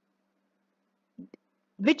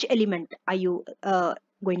 which element are you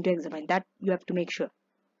going to examine? That you have to make sure.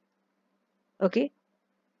 Okay,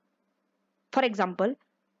 for example,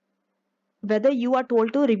 whether you are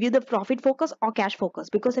told to review the profit focus or cash focus,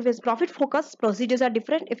 because if it's profit focus, procedures are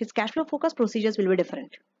different. If it's cash flow focus, procedures will be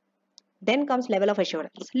different. Then comes level of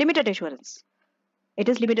assurance. Limited assurance. It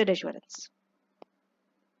is limited assurance.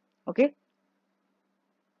 Okay.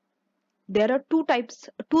 There are two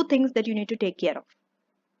things that you need to take care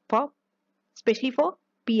of, especially for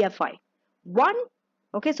PFI. One,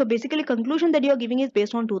 okay, so basically conclusion that you are giving is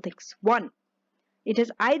based on two things. One, it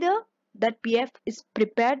is either that PF is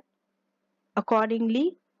prepared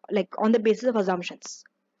accordingly, like on the basis of assumptions.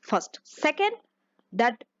 First. Second,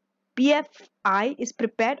 that PFI is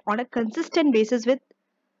prepared on a consistent basis with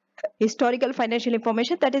historical financial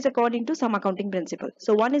information, that is according to some accounting principle.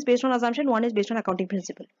 So one is based on assumption, one is based on accounting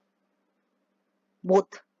principle. Both.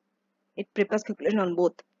 It prepares conclusion on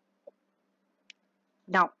both.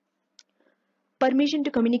 Now, permission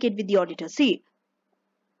to communicate with the auditor. See,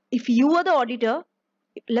 if you are the auditor,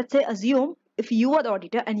 let's say assume if you are the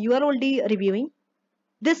auditor and you are only reviewing,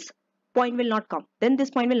 this point will not come. Then this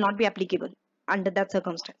point will not be applicable under that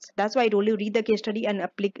circumstance. That's why I told you read the case study and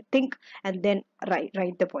think and then write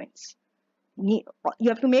the points. You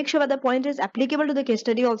have to make sure whether the point is applicable to the case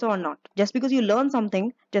study also or not. Just because you learn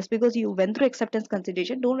something, just because you went through acceptance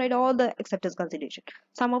consideration, don't write all the acceptance consideration.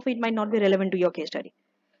 Some of it might not be relevant to your case study.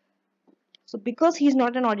 So because he is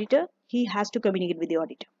not an auditor, he has to communicate with the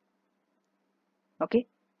auditor. Okay.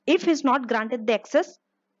 If he is not granted the access,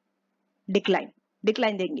 decline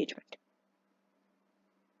the engagement.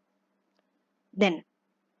 Then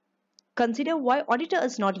consider why auditor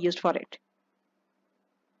is not used for it.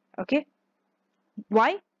 Okay.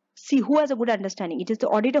 Why? See who has a good understanding. It is the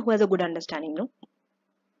auditor who has a good understanding, no?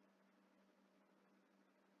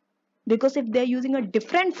 Because if they're using a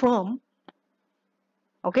different firm,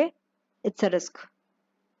 okay, it's a risk.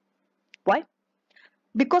 Why?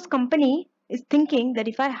 Because company is thinking that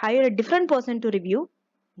if I hire a different person to review,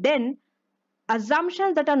 then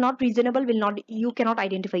assumptions that are not reasonable you cannot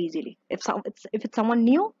identify easily. If it's someone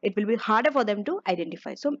new, it will be harder for them to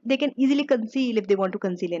identify. So they can easily conceal if they want to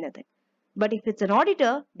conceal anything. But if it's an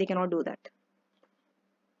auditor, they cannot do that.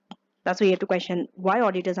 That's why you have to question why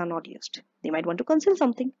auditors are not used. They might want to conceal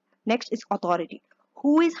something. Next is authority.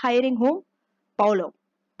 Who is hiring whom? Paolo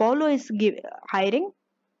Apollo is hiring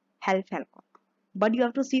Hal Falcon, but you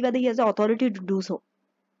have to see whether he has the authority to do so.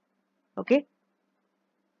 Okay.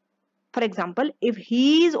 For example, if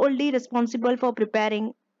he is only responsible for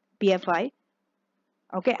preparing PFI,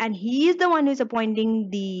 okay, and he is the one who is appointing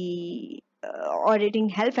the auditing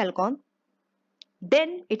Hal Falcon,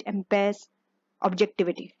 then it impairs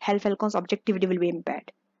objectivity. Hal Falcon's objectivity will be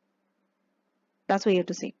impaired. That's what you have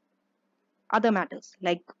to say. Other matters,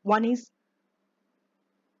 like one is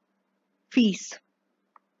fees.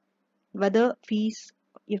 Whether fees,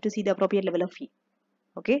 you have to see the appropriate level of fee.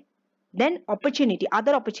 Okay. Then opportunity,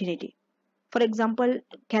 other opportunity. For example,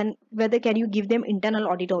 whether can you give them internal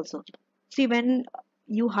audit also? See, when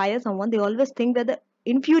you hire someone, they always think whether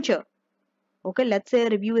in future, okay, let's say a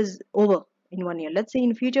review is over in 1 year. Let's say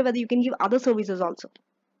in future whether you can give other services also,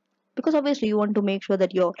 because obviously you want to make sure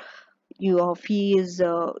that your fee is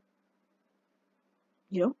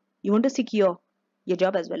you want to secure your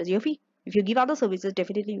job as well as your fee. If you give other services,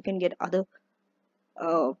 definitely you can get other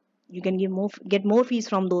you can get more fees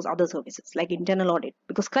from those other services like internal audit,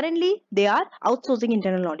 because currently they are outsourcing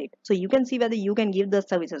internal audit, so you can see whether you can give the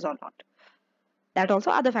services or not. That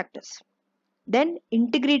also other factors. Then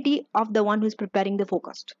integrity of the one who is preparing the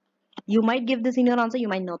forecast. You might give this in your answer, you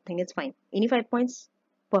might not think, it's fine. Any 5 points,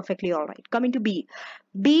 perfectly all right. Coming to B.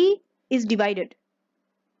 B is divided.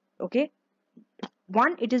 Okay.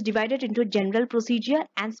 One, it is divided into general procedure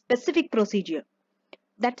and specific procedure.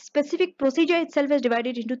 That specific procedure itself is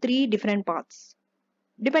divided into 3 different parts,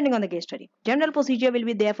 depending on the case study. General procedure will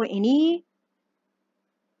be there for any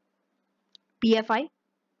PFI,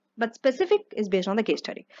 but specific is based on the case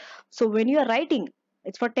study. So when you are writing,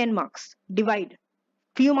 it's for 10 marks. Divide.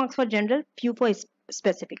 Few marks for general, few for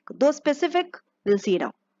specific. Those specific, we'll see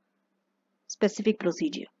now. Specific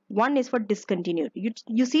procedure. One is for discontinued.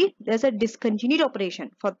 You see, there's a discontinued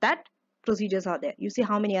operation. For that, procedures are there. You see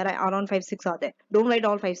how many are around 5, 6 are there. Don't write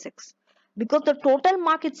all 5, 6. Because the total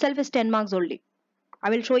mark itself is 10 marks only. I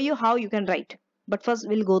will show you how you can write. But first,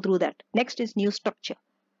 we'll go through that. Next is new structure.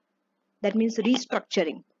 That means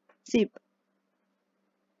restructuring. See,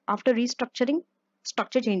 after restructuring,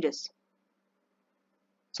 structure changes.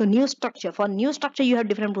 So new structure. For new structure, you have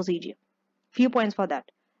different procedure. Few points for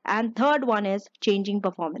that. And third one is changing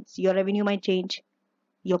performance. Your revenue might change.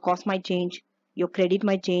 Your cost might change. Your credit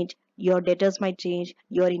might change. Your debtors might change.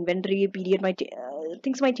 Your inventory period might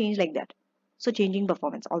things might change like that. So changing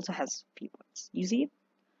performance also has few points. You see,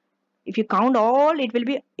 if you count all, it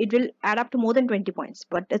will add up to more than 20 points.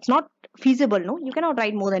 But it's not feasible. No, you cannot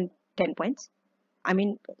write more than 10 points. I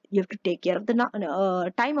mean, you have to take care of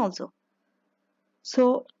the time also.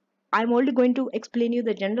 So I'm only going to explain you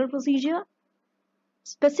the general procedure.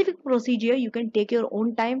 Specific procedure, you can take your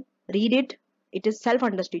own time, read it. It is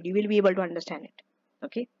self-understood. You will be able to understand it.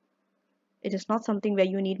 Okay. It is not something where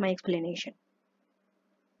you need my explanation,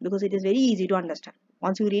 because it is very easy to understand.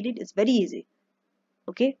 Once you read it, it's very easy.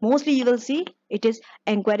 Okay. Mostly you will see it is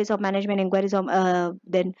inquiries of management, inquiries of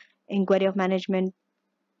then inquiry of management,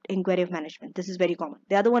 inquiry of management. This is very common.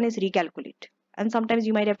 The other one is recalculate, and sometimes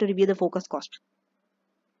you might have to review the focus cost.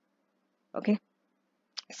 Okay.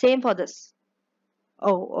 Same for this.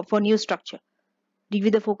 Oh, for new structure, review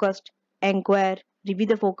the forecast, inquire, review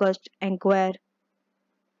the forecast, inquire.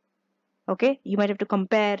 Okay, you might have to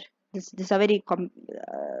compare. This are very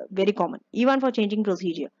common. Even for changing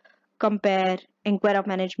procedure, compare, inquire of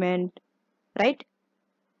management, right?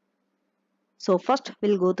 So first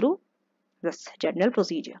we'll go through this general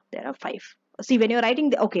procedure. There are 5. See, when you're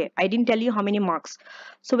writing okay, I didn't tell you how many marks.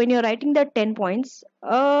 So when you're writing the 10 points,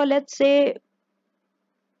 let's say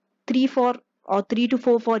 3 to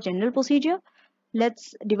 4 for general procedure.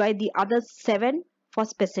 Let's divide the other 7 for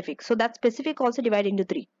specific. So that specific also divide into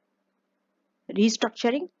 3.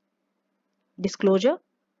 Restructuring, disclosure,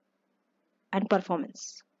 and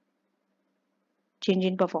performance. Change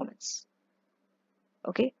in performance.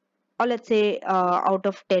 Okay. Or let's say out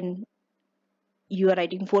of 10, you are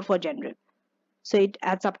writing 4 for general. So it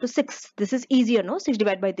adds up to 6. This is easier, no? 6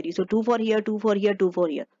 divided by 3. So 2 for here, 2 for here, 2 for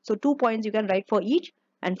here. So 2 points you can write for each,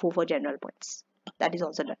 and 4 for general points. That is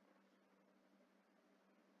also done.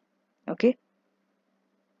 Okay.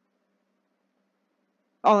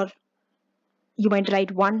 Or you might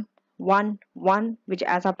write 1, 1, 1, which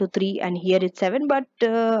adds up to 3, and here it's 7. But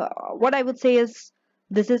what I would say is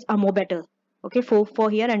this is a more better. Okay, 4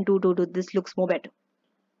 here and 2, 2, 2. This looks more better.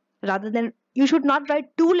 Rather than, you should not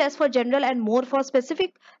write 2 less for general and more for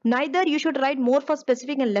specific. Neither you should write more for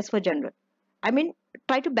specific and less for general. I mean,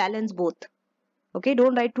 try to balance both. Okay,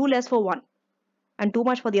 don't write 2 less for one and too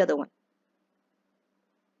much for the other one,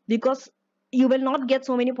 because you will not get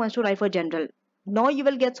so many points to write for general, nor you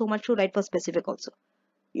will get so much to write for specific also.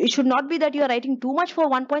 It should not be that you are writing too much for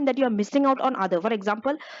one point that you are missing out on other. For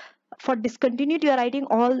example, for discontinued, you are writing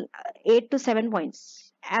all 8 to 7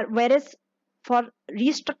 points. Whereas for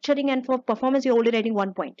restructuring and for performance, you're only writing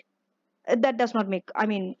 1 point. That does not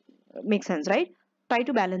make sense, right? Try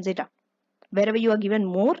to balance it up. Wherever you are given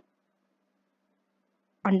more,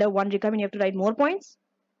 under one requirement, you have to write more points.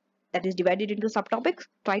 That is divided into subtopics.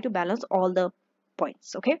 Try to balance all the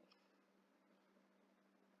points, okay?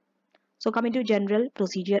 So coming to general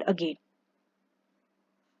procedure again.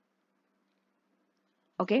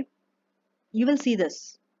 Okay, you will see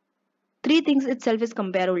this. Three things itself is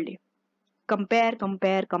compare only. Compare,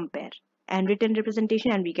 compare, compare. And written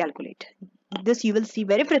representation and recalculate. This you will see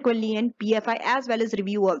very frequently in PFI as well as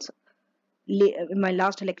review also. In my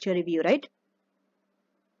last lecture review, right?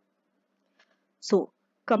 So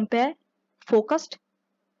compare focused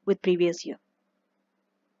with previous year.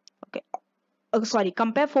 Okay. Sorry,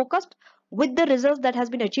 compare focused with the results that has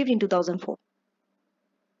been achieved in 2004.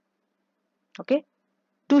 Okay.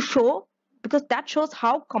 To show, because that shows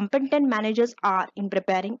how competent managers are in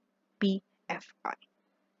preparing PFI.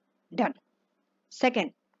 Done.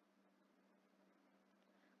 Second,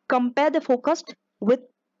 compare the focused with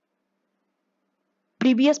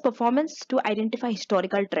previous performance to identify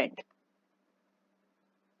historical trend.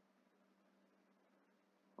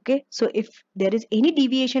 Okay, so if there is any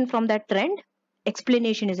deviation from that trend,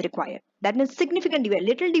 explanation is required. That means significant deviation.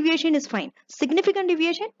 Little deviation is fine. Significant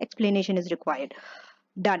deviation, explanation is required.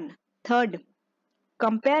 Done. Third,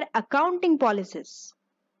 compare accounting policies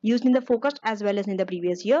used in the focused as well as in the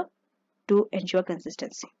previous year to ensure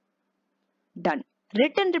consistency. Done.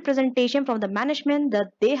 Written representation from the management that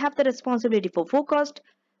they have the responsibility for focused,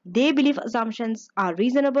 they believe assumptions are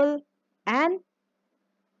reasonable, and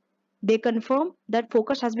they confirm that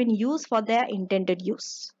focus has been used for their intended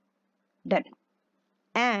use. Done.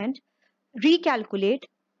 And recalculate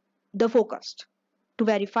the focused to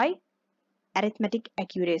verify arithmetic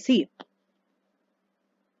accuracy.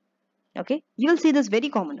 Okay, you will see this very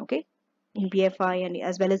common, okay, in PFI and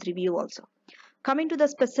as well as review also. Coming to the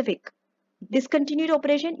specific discontinued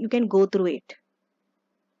operation, you can go through it.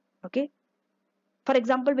 Okay, for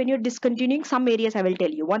example, when you're discontinuing, some areas I will tell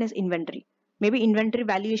you. One is inventory. Maybe inventory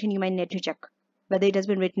valuation you might need to check whether it has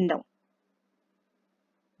been written down.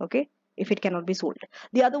 Okay, if it cannot be sold.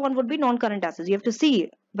 The other one would be non-current assets. You have to see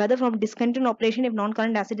whether from discontinued operation, if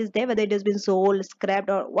non-current asset is there, whether it has been sold, scrapped,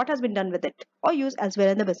 or what has been done with it, or used elsewhere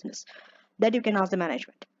in the business. That you can ask the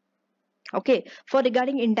management. Okay, for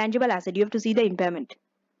regarding intangible asset, you have to see the impairment.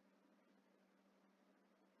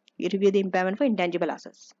 You review the impairment for intangible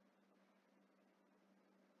assets.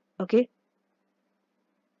 Okay,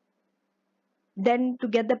 then to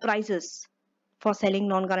get the prices for selling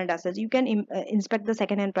non-current assets, you can inspect the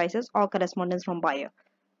second-hand prices or correspondence from buyer.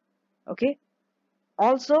 Okay,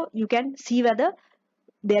 also you can see whether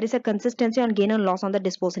there is a consistency on gain and loss on the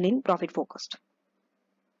disposal in profit focused,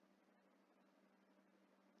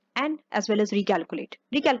 and as well as recalculate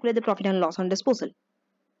the profit and loss on disposal.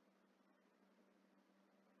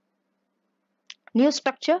 New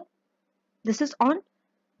structure, this is on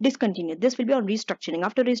discontinued. This will be on restructuring.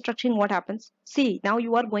 After restructuring, what happens? See, now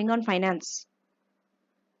you are going on finance.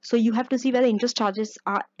 So you have to see whether interest charges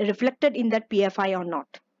are reflected in that PFI or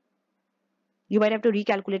not. You might have to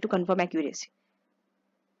recalculate to confirm accuracy.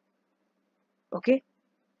 Okay.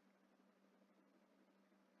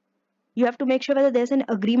 You have to make sure whether there's an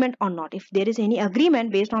agreement or not. If there is any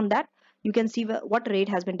agreement, based on that, you can see what rate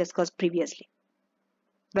has been discussed previously.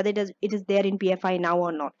 Whether it is there in PFI now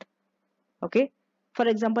or not. Okay. For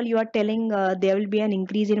example, you are telling there will be an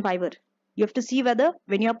increase in fiber. You have to see whether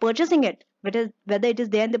when you are purchasing it, whether it is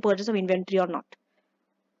there in the purchase of inventory or not.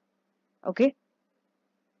 Okay.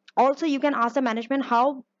 Also, you can ask the management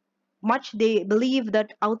how much they believe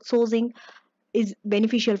that outsourcing is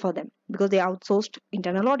beneficial for them because they outsourced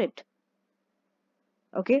internal audit.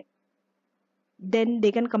 Okay. Then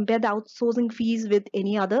they can compare the outsourcing fees with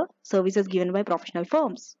any other services given by professional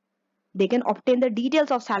firms. They can obtain the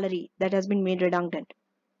details of salary that has been made redundant.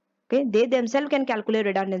 Okay, they themselves can calculate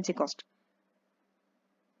redundancy cost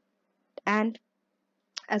and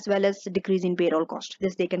as well as decrease in payroll cost.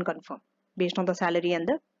 This they can confirm based on the salary and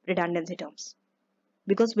the redundancy terms.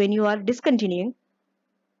 Because when you are discontinuing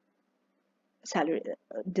salary,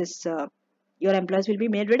 your employees will be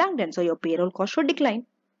made redundant, so your payroll cost should decline,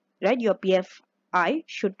 right? Your PFI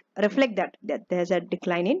should reflect that there's a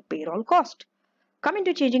decline in payroll cost. Coming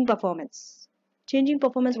to changing performance. Changing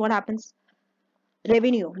performance, what happens?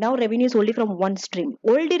 Revenue. Now revenue is only from one stream.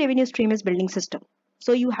 Only revenue stream is building system.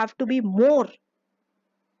 So you have to be more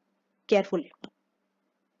careful.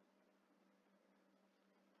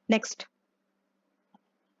 Next.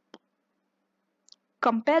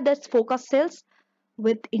 compare this focus sales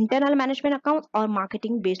with internal management accounts or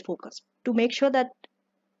marketing based focus to make sure that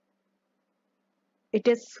it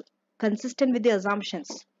is consistent with the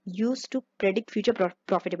assumptions used to predict future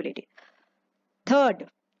profitability. Third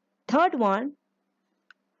one,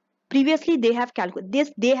 previously they have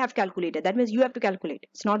calculated. That means you have to calculate.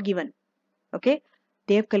 It's not given. Okay,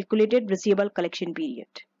 they have calculated receivable collection period.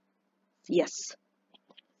 Yes,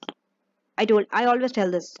 I always tell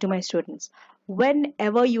this to my students.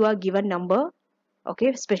 Whenever you are given number, okay,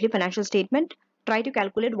 especially financial statement, try to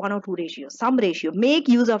calculate one or two ratios, some ratio. Make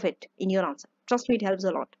use of it in your answer. Trust me, it helps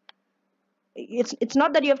a lot. It's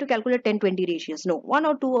not that you have to calculate 10-20 ratios. No, one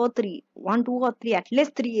or two or three, one, two or three, at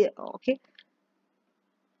least three. Okay,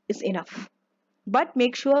 is enough. But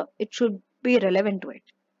make sure it should be relevant to it.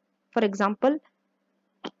 For example,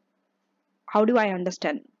 how do I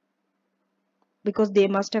understand? Because they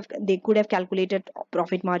could have calculated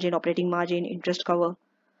profit margin, operating margin, interest cover.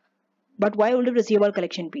 But why only receivable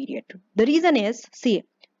collection period? The reason is, see,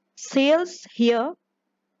 sales here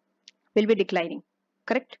will be declining,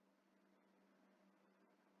 correct?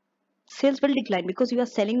 Sales will decline because you are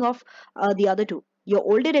selling off the other two. Your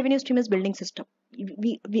older revenue stream is building system.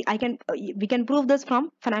 We can prove this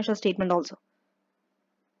from financial statement also.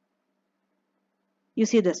 You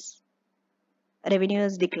see this revenue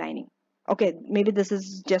is declining. Okay, maybe this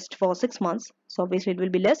is just for 6 months, so obviously it will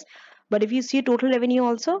be less. But if you see total revenue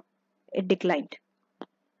also, it declined.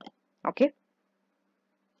 Okay,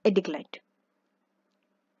 it declined.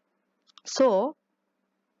 So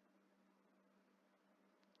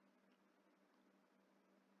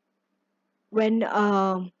when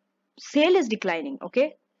sale is declining,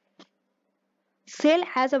 okay, sale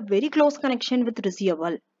has a very close connection with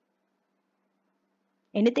receivable.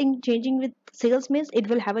 Anything changing with sales means it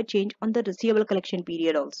will have a change on the receivable collection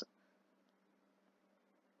period also.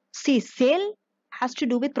 See, sale has to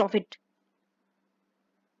do with profit,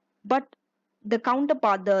 but the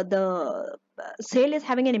counterpart, the sale is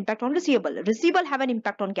having an impact on receivable. Receivable have an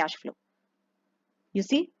impact on cash flow. You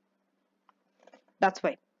see, that's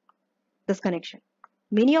why this connection.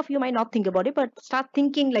 Many of you might not think about it, but start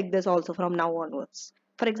thinking like this also from now onwards.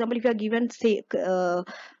 For example, if you are given, say,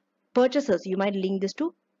 purchases, you might link this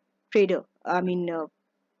to trade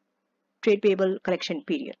payable collection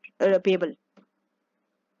period, payable.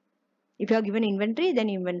 If you are given inventory, then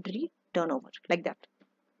inventory turnover, like that.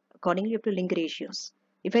 Accordingly, you have to link ratios.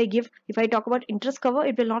 If I talk about interest cover,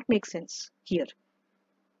 it will not make sense here.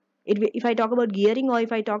 If I talk about gearing, or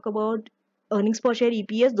if I talk about earnings per share,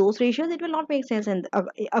 EPS, those ratios, it will not make sense, and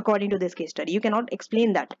according to this case study, you cannot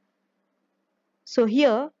explain that. So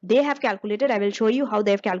here they have calculated. I will show you how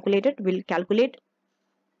they have calculated. We'll calculate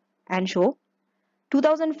and show.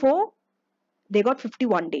 2004, they got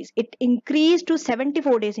 51 days. It increased to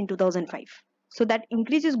 74 days in 2005. So that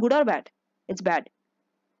increase is good or bad? It's bad.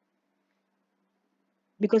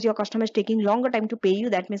 Because your customer is taking longer time to pay you.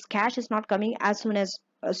 That means cash is not coming as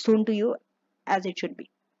soon to you as it should be.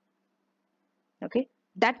 Okay.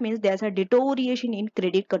 That means there's a deterioration in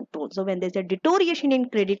credit control. So when there's a deterioration in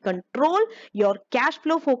credit control, your cash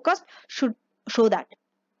flow focus should show that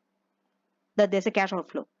there's a cash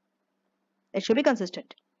outflow. It should be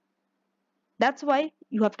consistent. That's why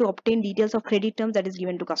you have to obtain details of credit terms that is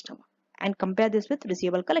given to customer and compare this with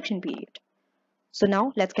receivable collection period. So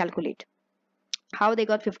now let's calculate how they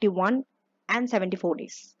got 51 and 74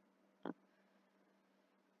 days.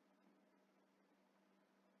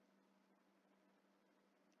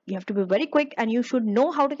 You have to be very quick, and you should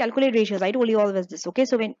know how to calculate ratios. I told you always this. Okay,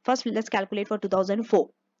 so first let's calculate for 2004.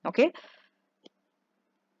 Okay,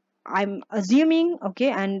 I'm assuming, okay,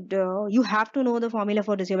 and you have to know the formula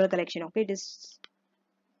for receivable collection. Okay, it is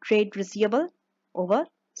trade receivable over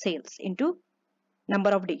sales into number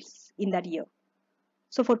of days in that year.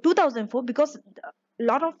 So for 2004, because a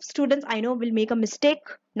lot of students I know will make a mistake,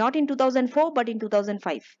 not in 2004 but in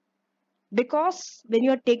 2005, because when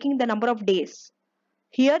you are taking the number of days,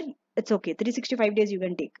 here it's okay, 365 days you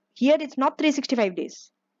can take. Here it's not 365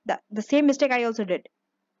 days. The same mistake I also did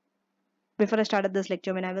before I started this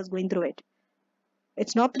lecture when I was going through it.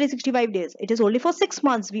 It's not 365 days. It is only for 6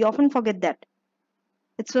 months. We often forget that.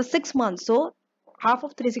 It's for 6 months. So half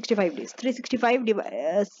of 365 days.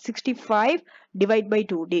 65 divided by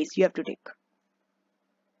 2 days you have to take.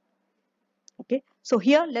 Okay. So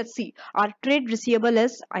here let's see. Our trade receivable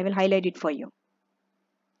is, I will highlight it for you,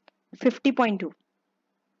 50.2.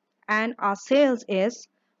 And our sales is,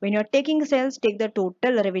 when you're taking sales, take the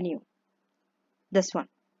total revenue. This one.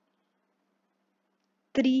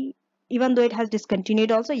 3, even though it has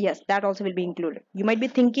discontinued also, yes, that also will be included. You might be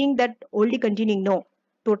thinking that only continuing. No,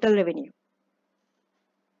 total revenue.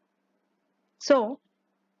 So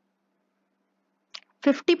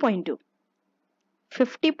 50.2.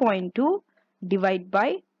 50.2 divided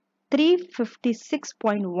by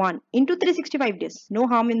 356.1 into 365 days. No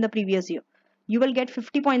harm in the previous year. You will get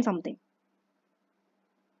 50 point something,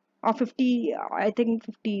 or 50, I think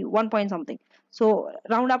 51 point something. So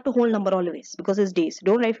round up to whole number always, because it's days.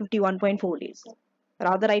 Don't write 51.4 days.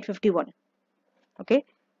 Rather write 51. Okay.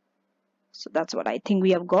 So that's what I think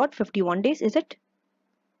we have got. 51 days, is it?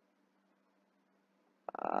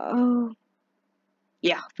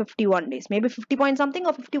 Yeah, 51 days. Maybe 50 point something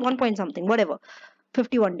or 51 point something, whatever.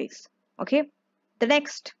 51 days. Okay. The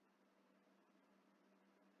next.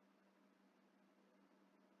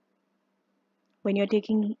 When you're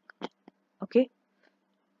taking, okay.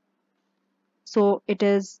 So it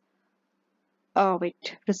is,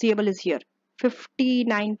 wait, receivable is here.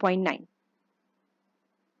 59.9.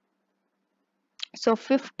 So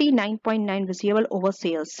 59.9 receivable over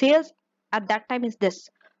sales. Sales at that time is this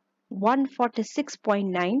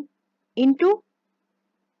 146.9 into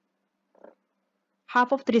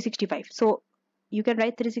half of 365. So you can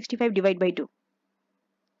write 365 divided by 2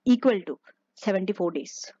 equal to 74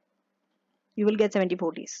 days. You will get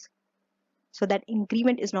 74 days. So that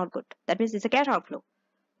increment is not good. That means it's a cash outflow.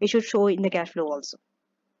 It should show in the cash flow also.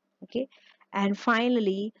 Okay. And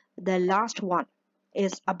finally, the last one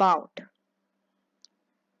is about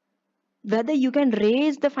whether you can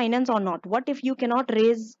raise the finance or not. What if you cannot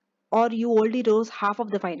raise, or you already rose half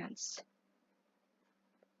of the finance?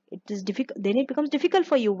 It is difficult. Then it becomes difficult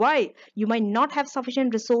for you. Why? You might not have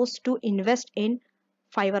sufficient resource to invest in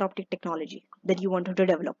fiber optic technology that you wanted to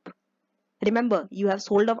develop. Remember, you have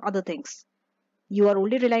sold off other things. You are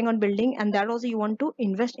only relying on building, and that also you want to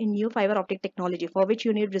invest in new fiber optic technology, for which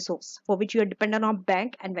you need resource, for which you are dependent on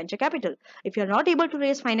bank and venture capital. If you are not able to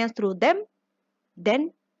raise finance through them,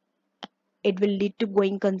 then it will lead to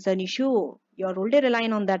going concern issue. You are already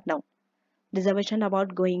relying on that now. Reservation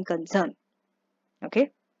about going concern.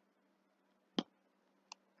 Okay.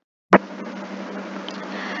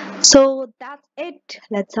 So that's it.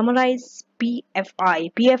 Let's summarize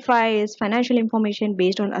PFI. PFI is financial information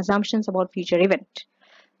based on assumptions about future event.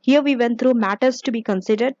 Here we went through matters to be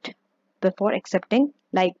considered before accepting,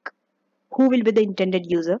 like who will be the intended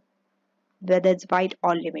user, whether it's wide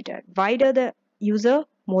or limited. Wider the user,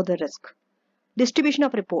 more the risk. Distribution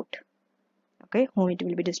of report. Okay, whom it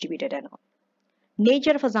will be distributed and all.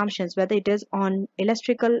 Nature of assumptions, whether it is on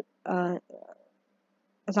electrical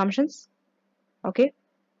assumptions, okay,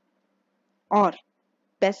 or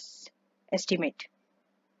best estimate.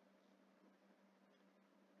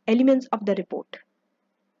 Elements of the report,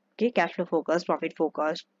 okay, cash flow focus, profit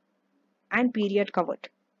focus, and period covered.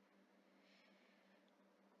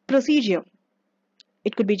 Procedure,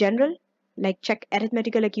 it could be general, like check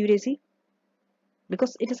arithmetical accuracy,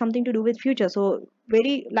 because it is something to do with future, so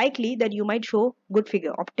very likely that you might show good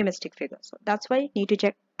figure, optimistic figure. So that's why you need to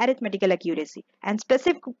check arithmetical accuracy. And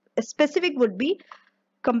specific would be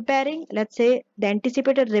comparing, let's say, the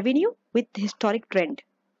anticipated revenue with historic trend.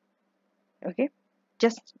 Okay,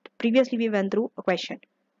 just previously we went through a question,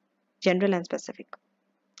 general and specific.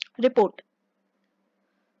 Report,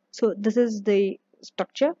 so this is the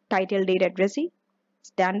structure: title, date, addressee,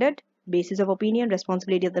 standard, basis of opinion,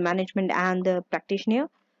 responsibility of the management and the practitioner,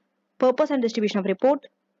 purpose and distribution of report,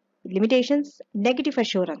 limitations, negative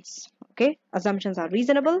assurance. Okay, assumptions are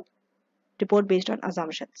reasonable, report based on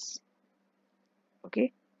assumptions.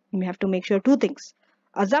 Okay, you have to make sure two things: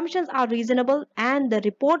 assumptions are reasonable and the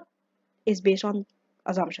report is based on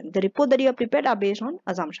assumption. The report that you have prepared are based on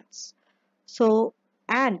assumptions. So,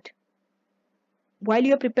 and while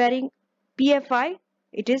you are preparing PFI,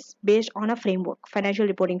 it is based on a framework, financial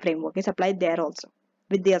reporting framework is applied there also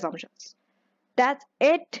with the assumptions. That's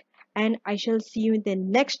it, and I shall see you in the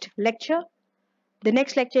next lecture. The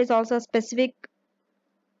next lecture is also a specific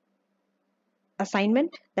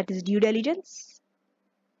assignment, that is due diligence,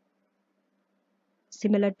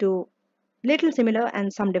 little similar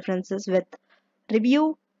and some differences with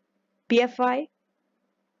review, PFI.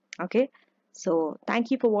 Okay, so thank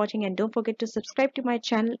you for watching, and don't forget to subscribe to my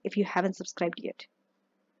channel if you haven't subscribed yet.